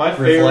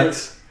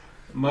reflects.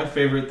 My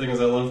favorite thing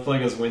is I love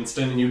playing as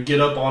Winston, and you get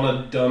up on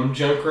a dumb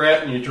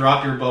Junkrat and you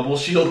drop your bubble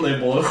shield and they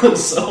blow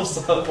themselves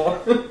up on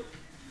it.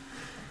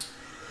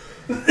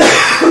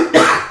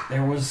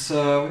 There was we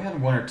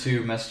had 1 or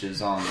 2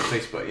 messages on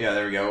Facebook. Yeah,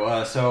 there we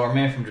go. So our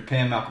man from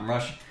Japan, Malcolm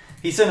Rush,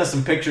 he sent us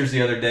some pictures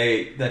the other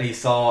day that he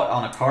saw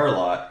on a car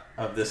lot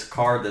of this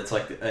card that's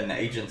like an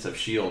Agents of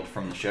S.H.I.E.L.D.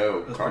 from the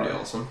show. That's card. pretty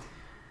awesome.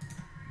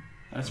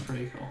 That's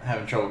pretty cool.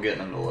 Having trouble getting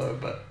them to load,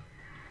 but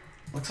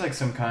looks like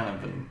some kind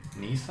of a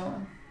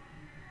Nissan.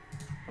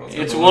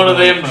 It's one of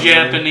them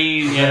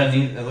Japanese. Yeah,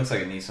 Yeah. it looks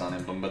like a Nissan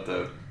emblem, but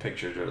the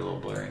pictures are a little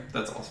blurry.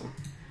 That's awesome.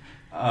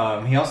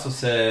 He also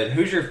said,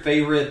 "Who's your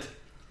favorite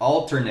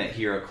alternate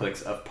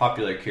HeroClix of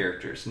popular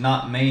characters,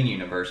 not main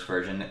universe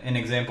version? An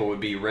example would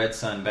be Red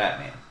Sun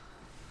Batman."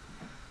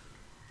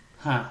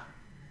 Huh.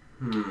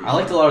 I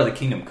liked a lot of the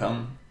Kingdom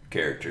Come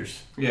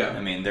characters. Yeah.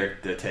 I mean, they're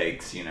the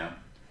takes, you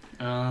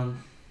know.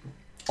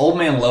 Old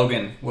Man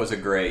Logan was a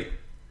great,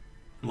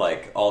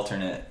 like,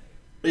 alternate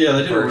Yeah,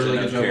 they did a version really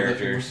good of job with that.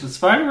 characters. The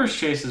Spider-Verse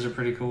chases are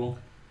pretty cool.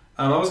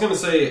 I was going to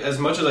say, as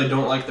much as I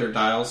don't like their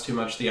dials too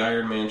much, the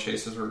Iron Man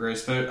chases were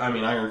great. But, I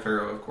mean, Iron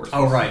Pharaoh, of course.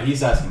 Oh, right.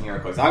 He's asking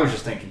HeroClix. I was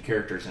just thinking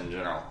characters in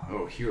general.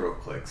 Oh,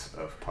 HeroClix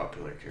of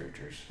popular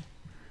characters.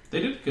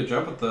 They did a good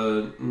job with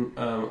the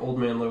Old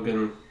Man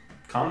Logan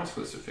comic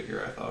exclusive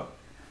figure, I thought.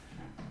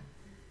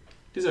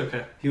 He's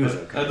okay. He was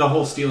okay. The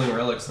whole stealing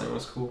relics thing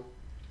was cool.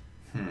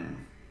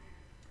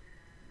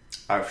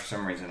 For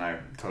some reason, I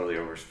totally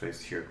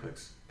overspaced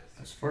HeroClix.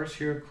 As far as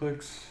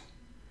HeroClix...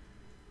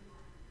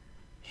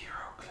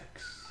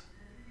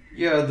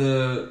 Yeah,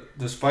 the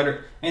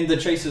spider... And the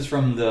chases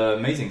from the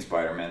Amazing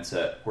Spider-Man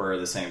set were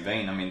the same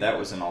vein. I mean, that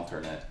was an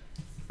alternate.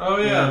 Oh,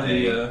 yeah.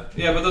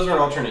 But those were an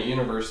alternate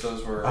universe.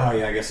 Those were... Oh,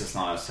 yeah, I guess it's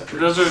not a separate...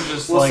 Those are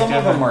just Well, like some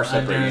of them different are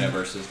separate ideas.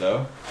 universes,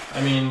 though.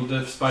 I mean,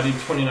 the Spidey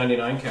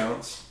 2099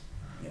 counts.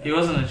 He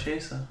wasn't a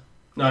chaser.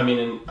 No, I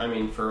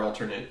mean for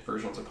alternate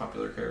versions of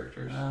popular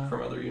characters Oh.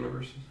 from other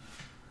universes.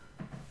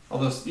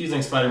 Although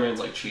using Spider-Man's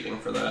like cheating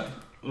for that.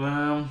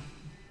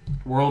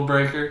 World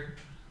Breaker.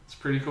 It's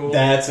pretty cool.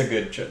 That's a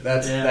good...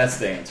 That's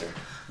the answer.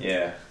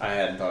 Yeah, I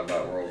hadn't thought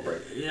about World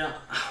Break. Yeah,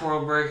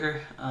 World Breaker.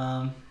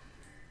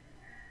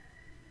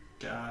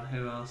 God,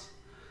 who else?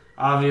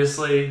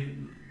 Obviously,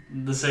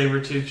 the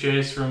Sabretooth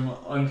chase from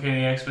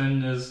Uncanny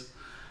X-Men is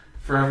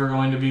forever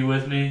going to be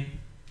with me.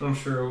 I'm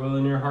sure it will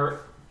in your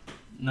heart.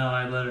 No,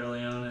 I literally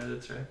own it.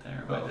 It's right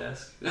there at my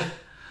desk. He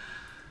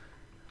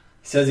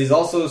says he's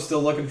also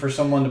still looking for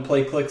someone to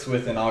play Clicks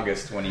with in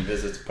August when he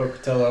visits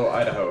Pocatello,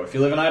 Idaho. If you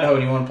live in Idaho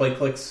and you want to play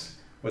Clicks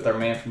with our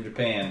man from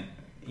Japan,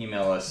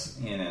 email us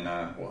in and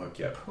we'll hook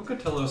you up.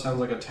 Pocatello sounds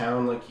like a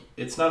town. Like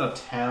it's not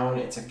a town.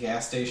 It's a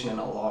gas station and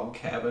a log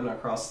cabin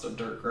across the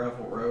dirt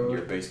gravel road.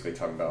 You're basically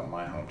talking about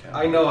my hometown.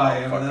 I know I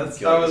am. Fucking I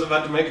kill was you.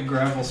 about to make a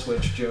gravel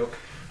switch joke.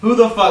 Who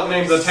the fuck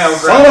names a town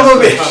Son gravel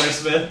of a switch, bitch! Hunter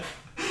Smith?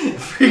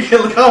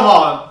 Freaking come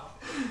on!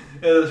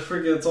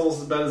 It's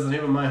almost as bad as the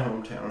name of my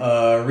hometown.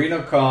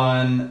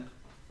 RenoCon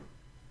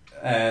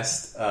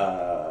asked,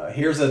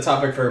 here's a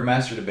topic for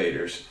master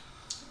debaters.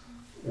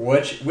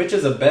 Which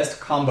is the best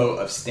combo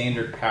of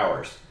standard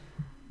powers?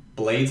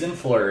 Blades and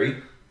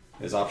Flurry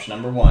is option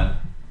number 1.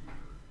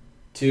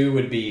 2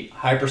 would be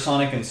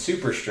Hypersonic and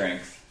Super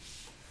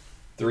Strength.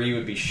 3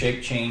 would be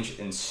Shape Change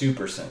and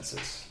Super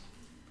Senses.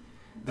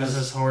 This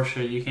is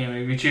horseshit. You can't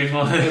make me choose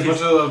one of As much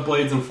these. as I love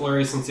Blades and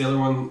Flurry, since the other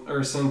one,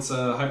 or since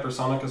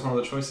Hypersonic is one of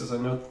the choices, I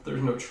know that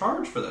there's no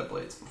charge for that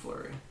Blades and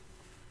Flurry.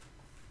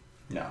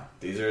 No,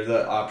 these are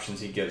the options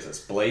he gives us.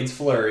 Blades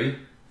Flurry,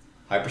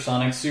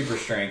 Hypersonic Super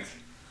Strength,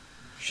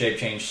 Shape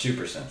Change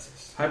Super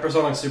Senses.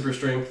 Hypersonic Super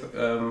Strength,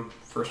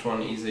 first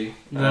one easy.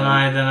 Then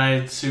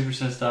I super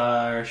sense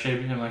or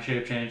shape him my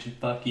shape change and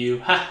fuck you.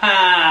 Ha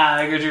ha!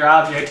 There goes your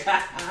object.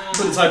 Ha ha!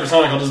 Since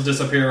Hypersonic, I'll just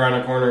disappear around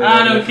a corner. I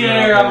and don't if you're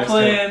care. not I'm next to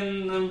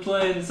it.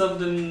 playing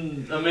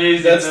something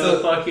amazing. That's that'll the-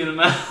 fuck you in the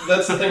mouth.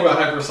 That's the thing about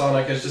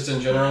Hypersonic, is just in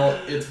general,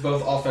 it's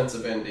both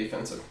offensive and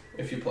defensive,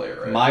 if you play it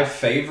right. My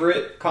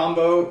favorite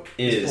combo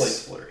Blades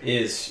is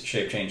Flurry.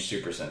 Shape Change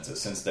Super Senses.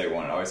 Since day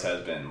one, it always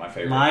has been my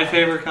favorite. My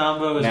favorite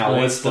combo is Now,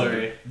 Blade what's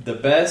Flurry. the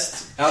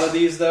best out of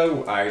these,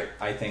 though?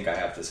 I think I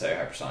have to say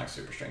Hypersonic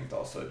Super Strength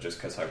also, just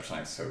because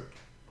Hypersonic's so...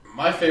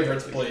 My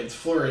favorite's Blades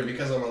Flurry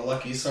because I'm a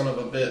lucky son of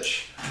a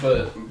bitch,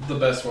 but the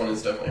best one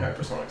is definitely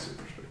Hypersonic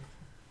Super Strength.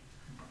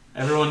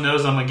 Everyone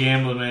knows I'm a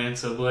gambling man,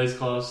 so Blaze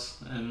Claws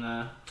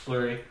and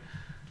Flurry.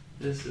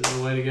 This is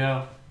the way to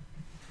go.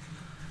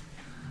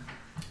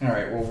 All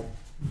right. Well,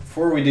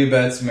 before we do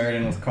bets,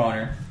 Meriden with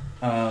Connor,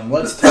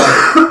 let's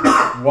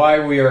talk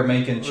why we are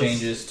making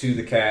changes to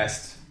the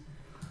cast.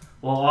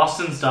 Well,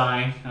 Austin's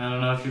dying. I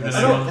don't know if you've been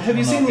Have you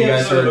know seen if the you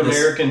guys episode heard of this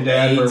American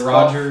Dad where AIDS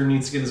Roger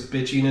needs to get his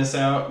bitchiness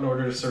out in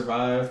order to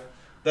survive?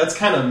 That's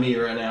kind of me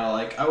right now.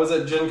 Like, I was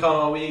at Gen Con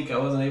all week. I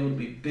wasn't able to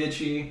be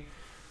bitchy.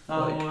 Oh,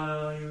 Like,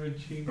 well, you're a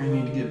cheat. I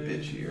need to get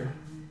bitchier.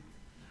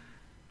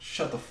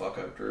 Shut the fuck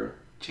up, Drew.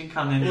 Chincon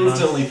Ninja.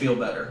 Instantly feel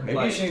better. Maybe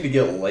Like, you should need to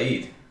get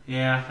laid.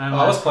 Yeah, I know.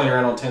 I was playing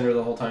around on Tinder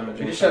the whole time at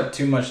You Gen just Con. have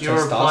too much You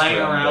testosterone. were playing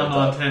around built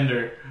on up.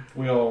 Tinder.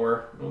 We all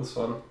were. It was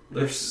fun.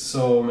 There's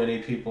so many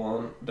people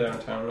on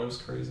downtown. It was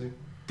crazy.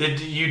 Did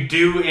you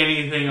do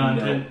anything on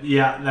No. Tinder?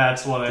 Yeah,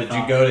 that's what I Did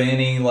thought. you go to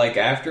any like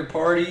after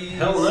parties?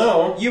 Hell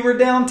no. You were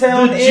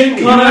downtown. The Gen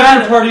Indy. Con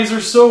after parties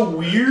are so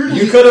weird.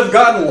 You could have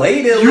gotten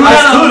laid at You least.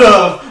 had I could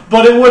have,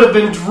 but it would have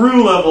been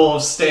Drew level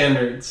of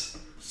standards.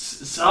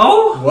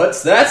 So?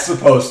 What's that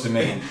supposed to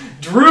mean?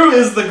 Drew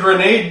is the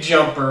grenade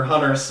jumper,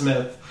 Hunter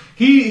Smith.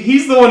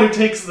 He's the one who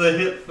takes the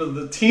hit for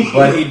the team.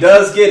 But he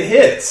does get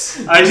hits.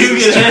 I do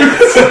get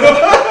hits.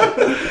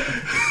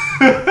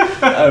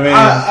 I mean,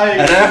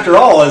 and after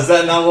all, is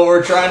that not what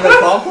we're trying to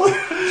accomplish?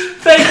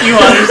 Thank you,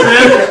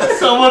 Anderson.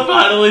 Someone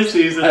finally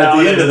sees it. At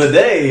the end of the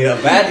day, a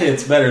bad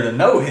hit's better than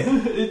no hit.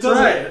 It That's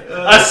right.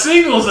 doesn't. A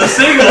single's a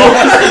single.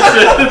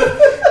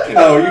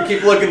 You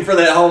keep looking for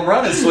that home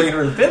run and swinging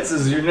for the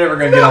fences, you're never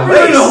going to get Not on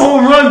really base. a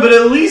home run, but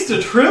at least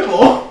a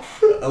triple.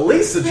 At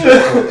least a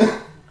triple.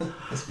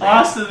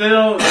 Austin, they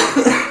don't.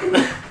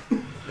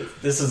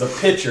 This is a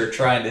pitcher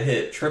trying to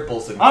hit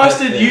triples and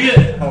Austin, you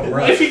get home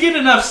runs. if you get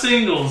enough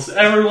singles,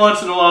 every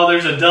once in a while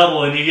there's a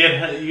double, and you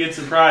get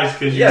surprised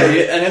because Yeah,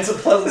 and it's a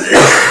pleasant.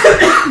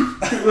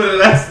 When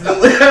it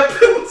accidentally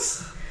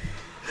happens.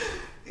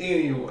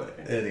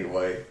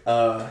 Anyway,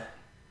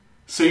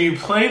 So you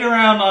played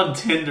around on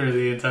Tinder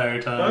the entire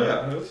time. Oh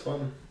yeah, it was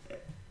fun.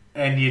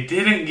 And you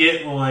didn't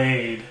get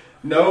laid.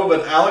 No,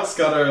 but Alex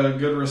got a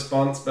good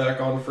response back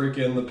on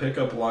freaking the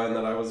pickup line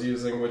that I was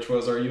using, which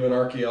was, "Are you an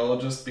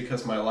archaeologist?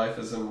 Because my life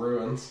is in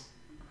ruins."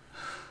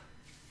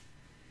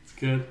 It's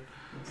good.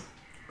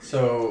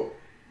 so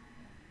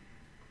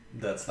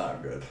that's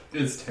not good.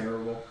 It's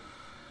terrible.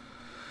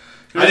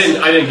 I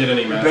didn't get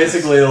any matches.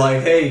 Basically,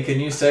 like, hey, can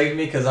you save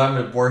me? Because I'm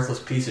a worthless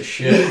piece of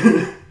shit.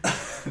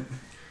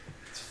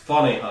 It's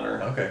funny,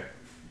 Hunter. Okay.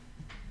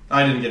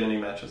 I didn't get any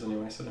matches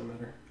anyway, so it didn't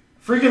matter.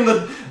 Freaking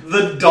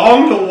the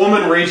dong to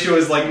woman ratio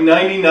is like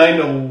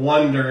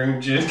 99-1 during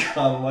Gen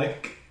Con.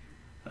 Like,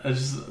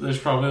 There's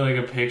probably like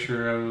a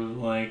picture of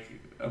like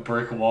a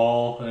brick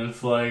wall, and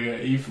it's like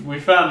we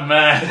found a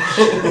match.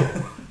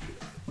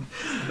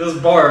 this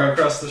bar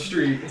across the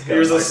street. got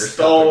Here's a microscopic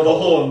stall with a hole.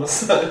 hole in the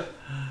side.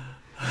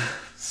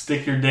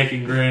 Stick your dick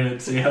in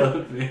granite, see how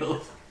it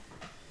feels.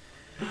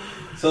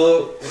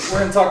 So we're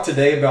going to talk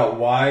today about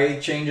why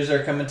changes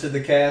are coming to the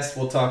cast.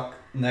 We'll talk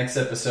next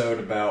episode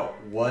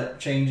about what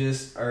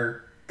changes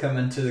are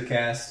coming to the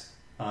cast.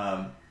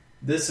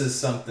 This is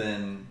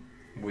something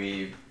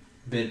we've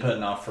been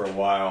putting off for a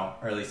while,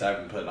 or at least I've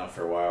been putting off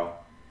for a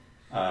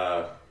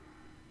while.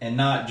 And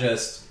not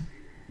just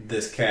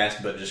this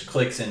cast, but just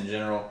clicks in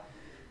general.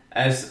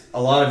 As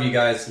a lot of you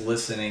guys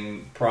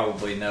listening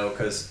probably know,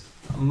 because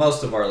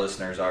most of our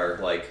listeners are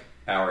like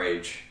our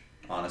age,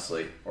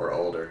 honestly, or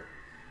older.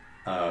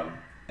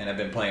 And I've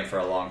been playing for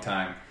a long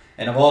time.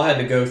 And I've all had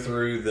to go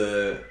through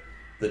the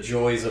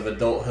joys of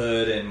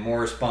adulthood and more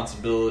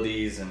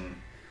responsibilities and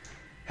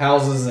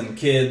houses and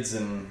kids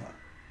and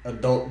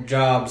adult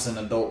jobs and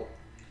adult...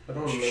 I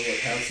don't know what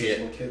houses Shit.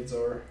 and kids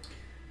are.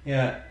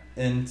 Yeah,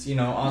 and, you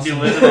know, You awesome.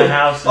 live in a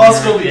house. I'll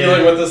still be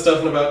dealing with this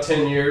stuff in about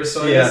 10 years,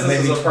 so I Yeah, guess this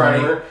maybe is a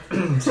primer.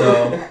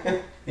 So,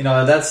 you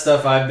know, that's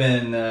stuff I've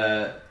been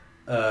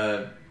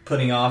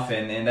putting off,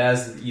 and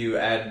as you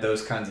add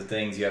those kinds of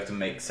things, you have to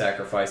make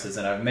sacrifices,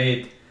 and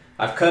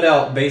I've cut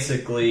out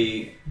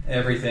basically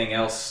everything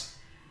else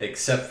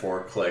except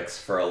for clicks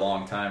for a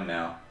long time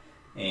now,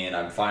 and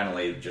I'm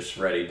finally just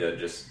ready to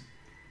just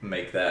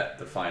make that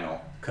the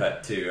final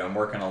cut too. I'm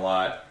working a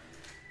lot,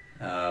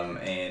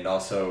 and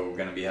also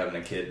going to be having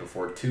a kid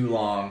before too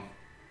long,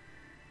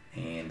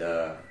 and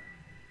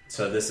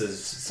so this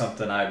is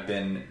something I've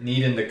been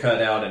needing to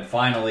cut out, and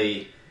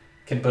finally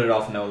can put it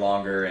off no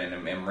longer,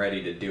 and am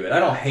ready to do it. I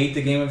don't hate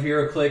the game of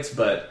HeroClix,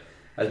 but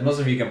as most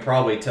of you can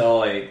probably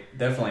tell, I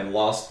definitely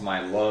lost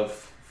my love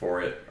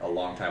for it a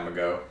long time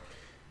ago.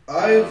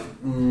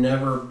 I've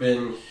never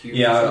been huge.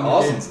 Yeah, on the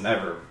Austin's game.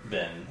 never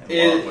been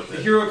in love with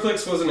it.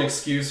 HeroClix was an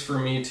excuse for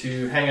me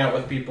to hang out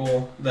with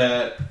people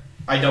that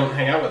I don't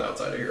hang out with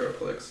outside of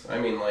HeroClix. I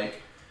mean,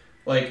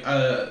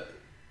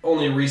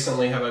 only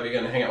recently have I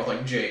begun to hang out with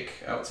like Jake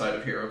outside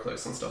of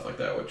HeroClix and stuff like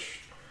that,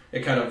 which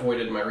it kind of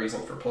voided my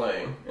reason for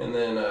playing. And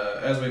then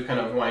as we've kind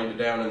of winded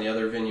down and the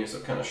other venues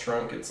have kind of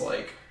shrunk, it's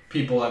like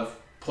people I've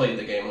played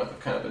the game with have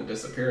kind of been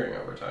disappearing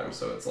over time,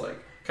 so it's like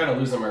kind of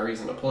losing my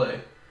reason to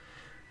play.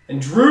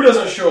 And Drew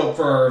doesn't show up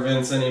for our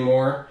events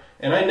anymore,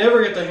 And I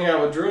never get to hang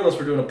out with Drew unless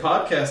we're doing a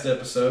podcast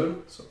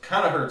episode, so it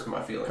kind of hurts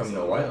my feelings. Come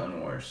to Whiteland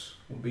Wars.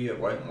 We'll be at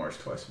Whiteland Wars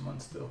twice a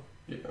month still.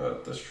 Yeah,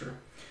 that's true.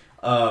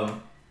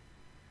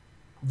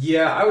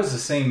 Yeah, I was the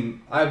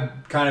same. I've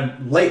kind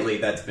of lately.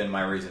 That's been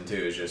my reason too.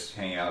 Is just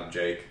hanging out with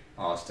Jake,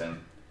 Austin,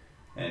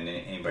 and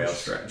anybody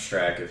else.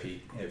 Strack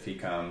if he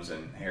comes,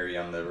 and Harry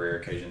on the rare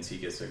occasions he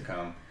gets to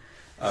come.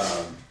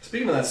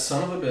 Speaking of that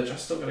son of a bitch, I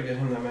still got to get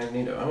him that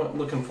Magneto. I went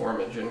looking for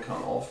him at Gen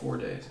Con all 4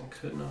 days and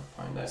could not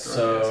find that.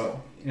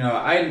 So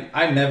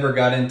I never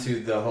got into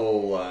the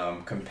whole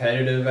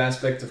competitive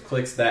aspect of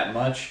Clix that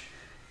much.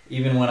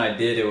 Even when I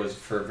did, it was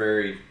for a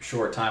very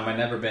short time. I've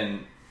never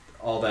been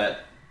all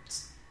that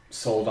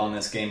sold on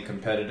this game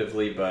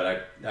competitively,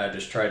 but I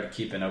just tried to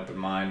keep an open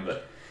mind.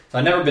 But so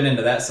I've never been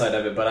into that side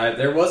of it. But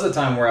there was a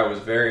time where I was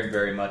very,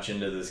 very much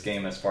into this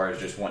game as far as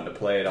just wanting to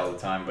play it all the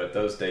time. But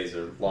those days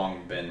have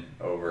long been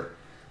over.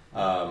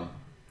 But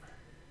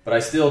I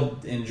still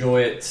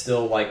enjoy it.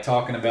 Still like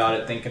talking about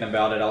it, thinking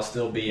about it. I'll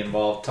still be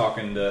involved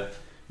talking to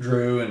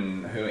Drew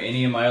and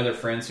any of my other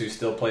friends who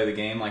still play the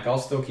game. Like I'll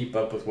still keep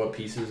up with what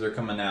pieces are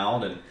coming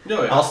out, and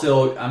I'm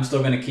still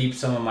going to keep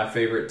some of my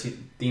favorite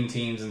theme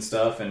teams and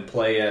stuff, and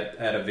play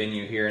at a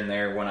venue here and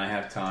there when I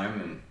have time.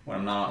 And when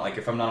I'm not, like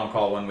if I'm not on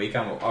call 1 week,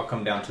 I'll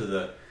come down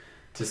to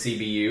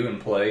CBU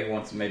and play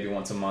maybe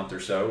once a month or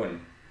so.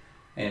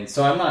 And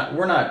so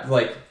we're not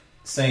like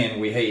saying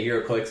we hate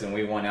HeroClix and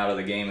we want out of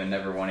the game and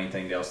never want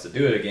anything else to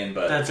do it again.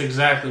 But that's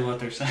exactly what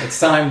they're saying. It's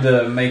time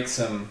to make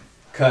some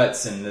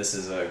cuts, and this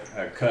is a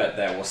cut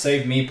that will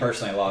save me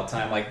personally a lot of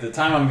time. Like the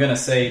time I'm going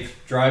to save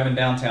driving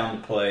downtown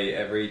to play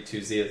every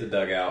Tuesday at the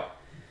dugout,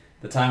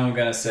 the time I'm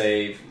going to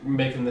save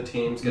making the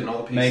teams, getting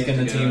all the pieces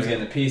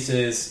getting the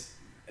pieces,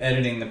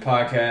 editing the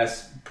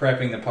podcast,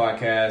 prepping the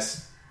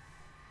podcast,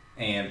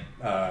 and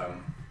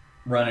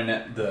running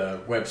the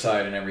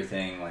website and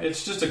everything. Like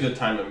it's just a good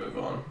time to move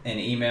on. And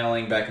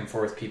emailing back and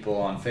forth people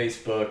on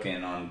Facebook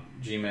and on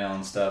Gmail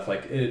and stuff.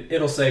 Like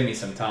it'll save me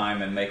some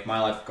time and make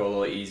my life go a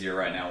little easier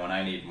right now when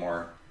I need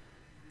more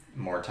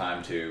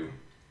time to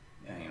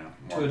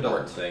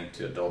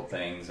adult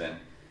things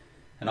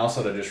and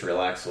also to just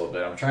relax a little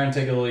bit. I'm trying to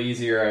take it a little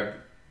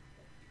easier.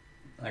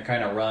 I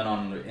kind of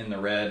run in the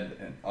red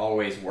and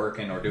always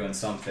working or doing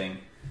something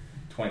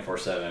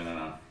 24/7, and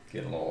I'm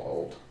getting a little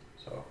old.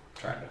 So I'm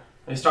trying to.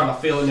 Are you starting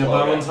to feel in your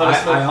bones?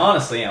 I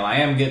honestly am. I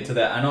am getting to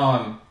that. I know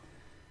I'm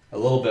a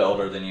little bit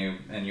older than you,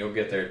 and you'll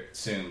get there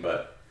soon,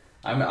 but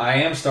I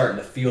am starting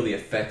to feel the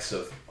effects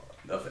of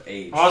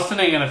age. Austin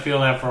ain't gonna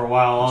feel that for a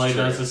while. All he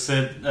does is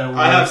sit.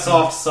 I have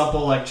soft,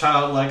 supple, like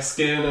childlike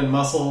skin and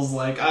muscles.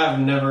 Like I've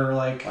never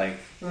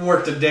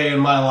worked a day in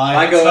my life.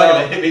 I go it's not out,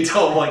 gonna hit me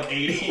till I'm like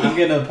 80. I'm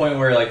getting to the point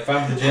where like if I'm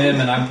at the gym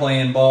and I'm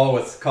playing ball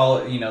with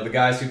the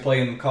guys who play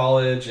in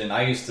college, and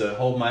I used to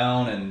hold my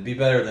own and be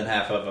better than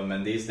half of them,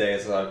 and these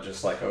days I'm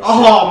just like,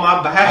 oh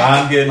my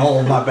back! I'm getting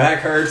old. My back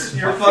hurts.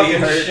 Your fucking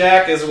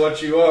Shaq is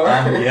what you are.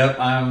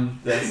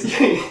 I'm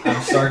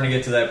starting to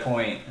get to that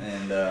point,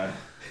 and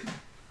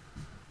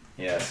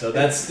yeah. So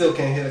that's still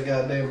can't hit a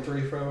goddamn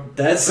 3 from.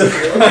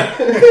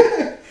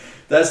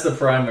 That's the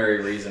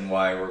primary reason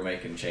why we're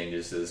making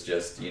changes is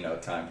just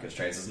time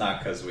constraints. It's not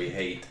because we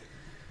hate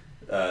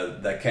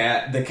the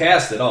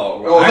cast at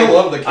all. Oh, I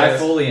love the cast. I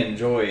fully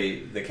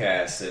enjoy the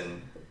cast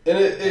and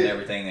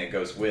everything that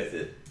goes with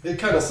it. It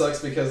kind of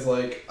sucks because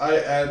I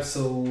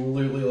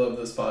absolutely love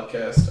this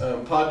podcast.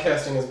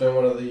 Podcasting has been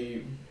one of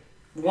the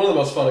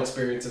most fun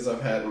experiences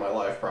I've had in my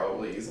life,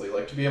 probably easily.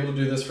 Like to be able to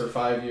do this for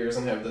 5 years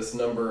and have this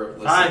number of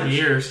listeners. 5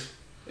 years.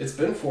 It's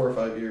been 4 or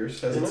 5 years,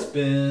 hasn't it? It's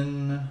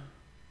been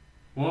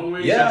 1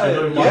 week.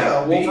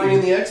 Yeah. Wolverine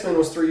and the X-Men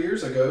was 3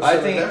 years ago. So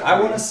I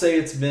want to say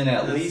it's been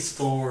at least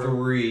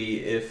 3,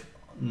 if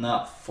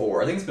not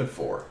 4. I think it's been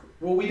 4.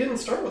 Well, we didn't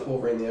start with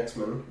Wolverine and the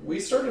X-Men. We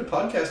started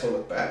podcasting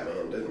with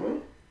Batman, didn't we?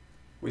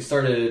 We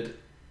started,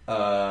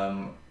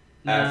 a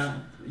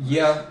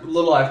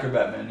little after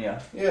Batman,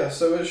 yeah. Yeah,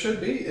 so it should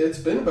be. It's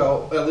been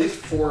about at least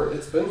 4.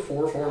 It's been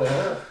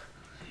 4.5.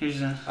 It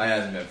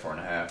hasn't been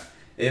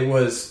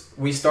 4.5.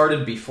 We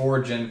started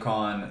before Gen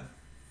Con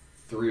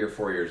 3 or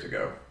 4 years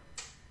ago.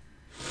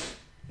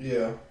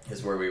 Yeah.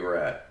 Is where we were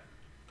at.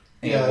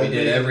 And we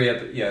did every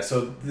episode. Yeah,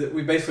 so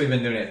we've basically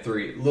been doing it a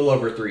little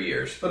over 3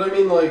 years. But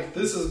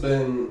this has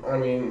been,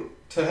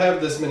 to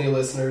have this many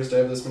listeners, to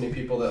have this many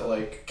people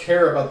that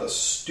care about the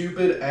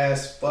stupid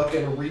ass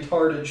fucking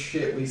retarded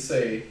shit we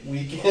say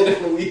week in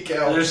and week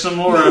out. There's some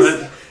more of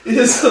it. It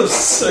is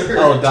absurd.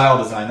 Oh,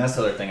 dial design. That's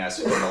the other thing I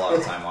spend a lot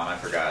of time on. I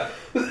forgot.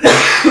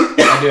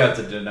 I do have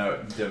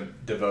to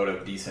devote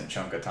a decent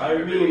chunk of time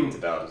every week to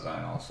dial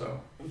design also.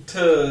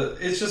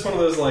 It's just one of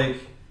those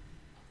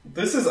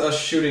this is us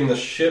shooting the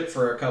shit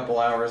for a couple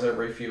hours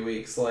every few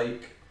weeks.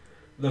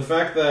 The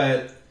fact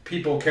that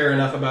people care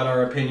enough about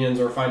our opinions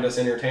or find us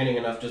entertaining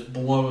enough just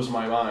blows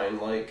my mind.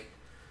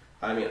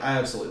 I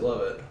absolutely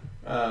love it.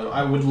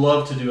 I would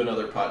love to do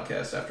another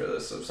podcast after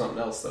this of something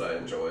else that I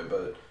enjoy,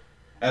 but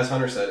as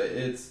Hunter said,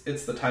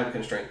 it's the time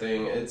constraint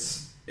thing.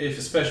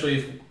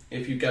 Especially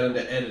if you got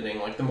into editing,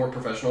 like the more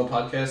professional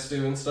podcasts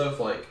do and stuff.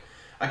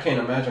 I can't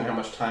imagine how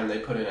much time they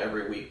put in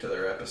every week to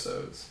their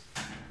episodes.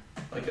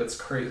 Like, it's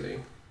crazy.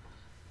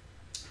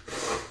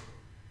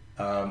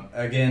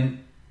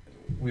 Again,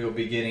 we will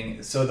be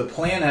getting... So the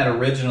plan had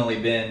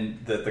originally been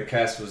that the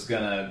cast was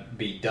going to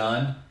be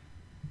done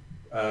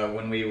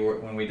when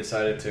we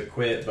decided to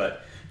quit,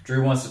 but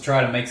Drew wants to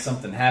try to make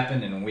something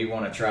happen, and we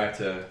want to try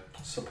to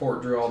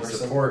support Drew Alderson.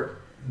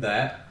 Support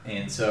that,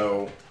 and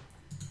so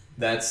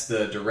that's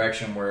the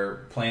direction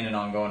we're planning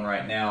on going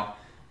right now.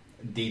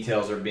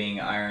 Details are being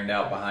ironed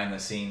out behind the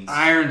scenes.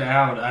 Ironed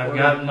out. I've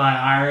got my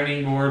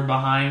ironing board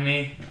behind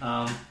me.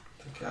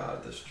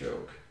 God, this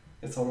joke.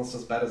 It's almost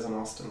as bad as an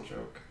Austin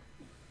joke.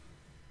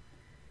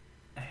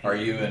 Are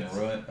you in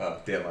ruin? Oh,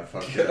 damn, I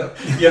fucked it up.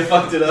 You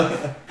fucked it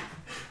up.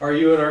 Are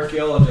you an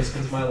archaeologist?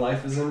 Because my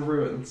life is in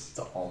ruins. It's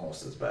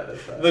almost as bad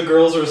as that. The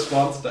girl's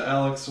response to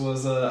Alex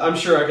was, I'm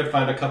sure I could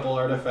find a couple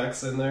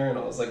artifacts in there, and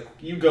I was like,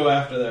 you go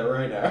after that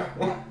right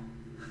now.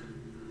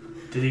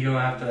 Did he go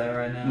after that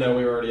right now? No,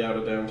 we were already out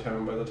of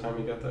downtown by the time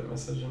he got that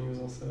message, and he was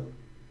all set. It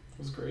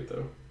was great,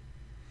 though.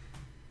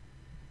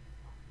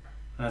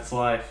 That's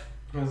life.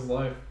 It was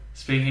life.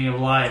 Speaking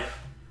of life,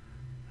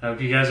 I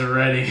hope you guys are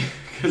ready,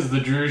 because the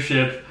Drew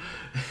ship...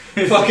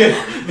 Fucking,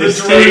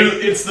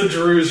 it's the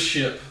Drew's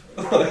ship.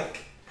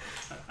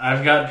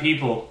 I've got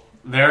people.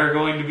 There are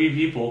going to be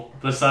people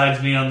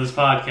besides me on this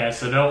podcast,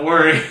 so don't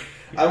worry.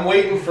 I'm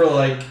waiting for,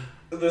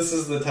 this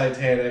is the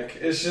Titanic.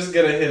 It's just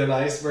going to hit an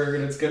iceberg,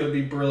 and it's going to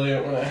be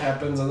brilliant when it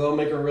happens, and they'll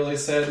make a really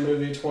sad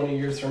movie 20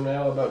 years from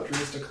now about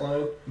Drew's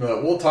decline.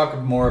 But we'll talk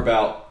more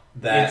about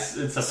that.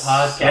 It's a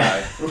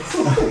podcast.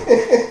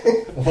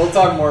 We'll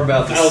talk more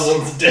about this.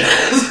 Thousands dead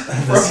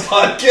from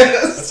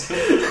podcast.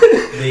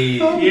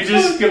 You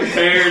just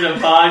compared a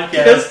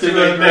podcast to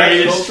the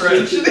greatest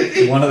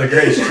tragedy. One of the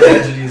greatest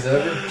tragedies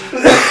ever.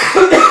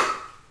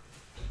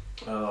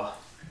 Oh.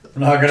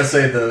 I'm not going to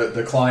say the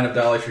decline of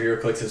Dolly for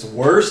HeroClix is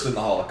worse than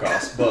the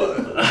Holocaust, but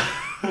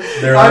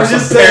there are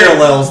some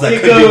parallels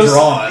that could be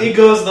drawn. It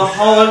goes the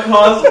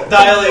Holocaust,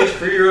 Dial H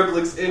for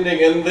HeroClix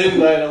ending, and then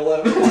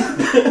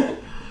 9/11.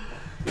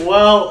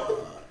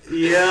 Well,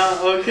 yeah,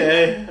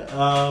 okay.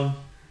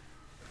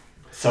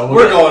 So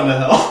we're going to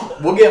hell.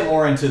 We'll get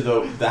more into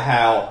the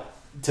how.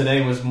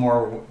 Today was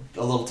more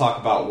a little talk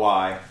about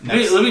why.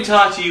 Let me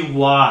talk to you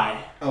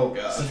why. Oh,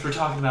 God. Since we're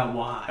talking about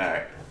why. All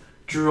right.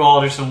 Drew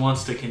Alderson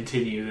wants to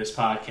continue this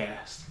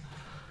podcast.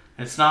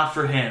 It's not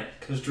for him.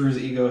 Because Drew's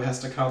ego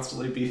has to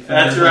constantly be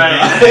fed. That's right.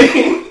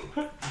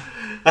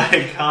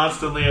 I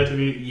constantly have to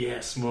be,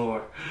 yes,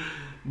 more.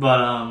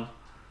 But,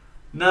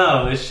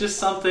 no, it's just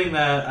something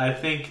that I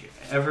think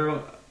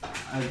everyone,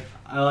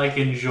 I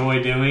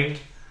enjoy doing.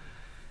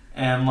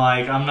 And,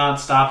 I'm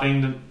not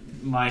stopping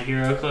my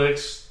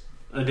HeroClix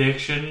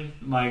addiction.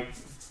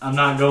 I'm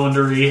not going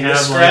to rehab. You're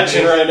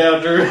scratching right now,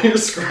 Drew. You're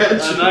scratching.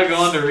 I'm not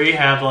going to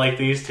rehab like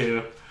these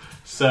two.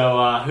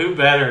 So, who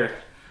better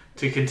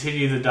to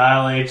continue the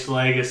Dial H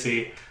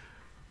legacy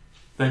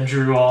than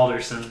Drew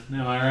Alderson?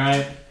 Am I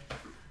right?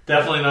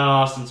 Definitely not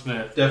Austin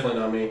Smith. Definitely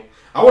not me.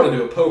 I want to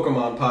do a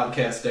Pokemon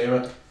podcast,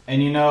 damn it.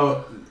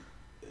 And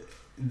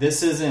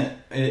this isn't.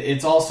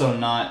 It's also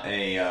not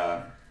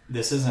a.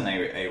 This isn't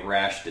a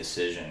rash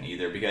decision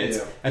either,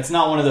 because it's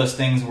not one of those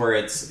things where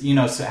it's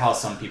how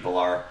some people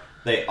are.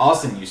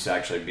 Austin used to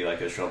actually be like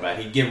this real bad.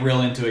 He'd get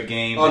real into a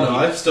game. Oh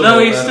no, he's still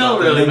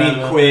really bad. Then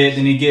he'd quit.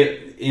 Then he'd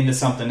get into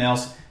something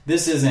else.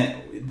 This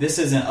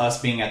isn't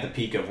us being at the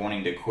peak of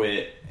wanting to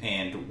quit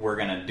and we're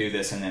gonna do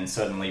this and then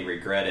suddenly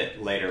regret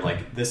it later.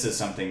 This is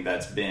something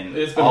that's been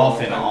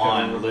off and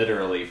on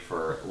literally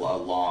for a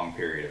long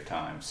period of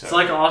time. So it's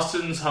like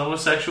Austin's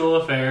homosexual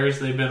affairs.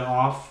 They've been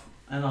off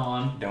and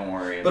on. Don't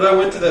worry. But I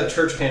went to that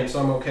church camp, so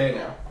I'm okay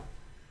now.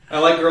 I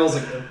like girls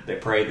again. They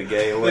prayed the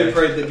gay away. They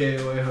prayed the gay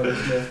away.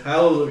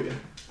 Hallelujah.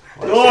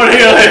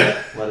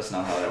 Let us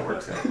know how that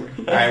works out.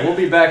 All right, we'll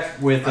be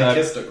back with. I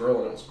kissed a girl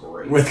and it was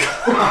great.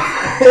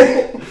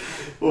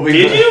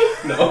 Did you?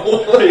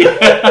 No.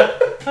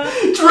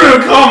 Drew,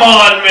 come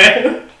on, man.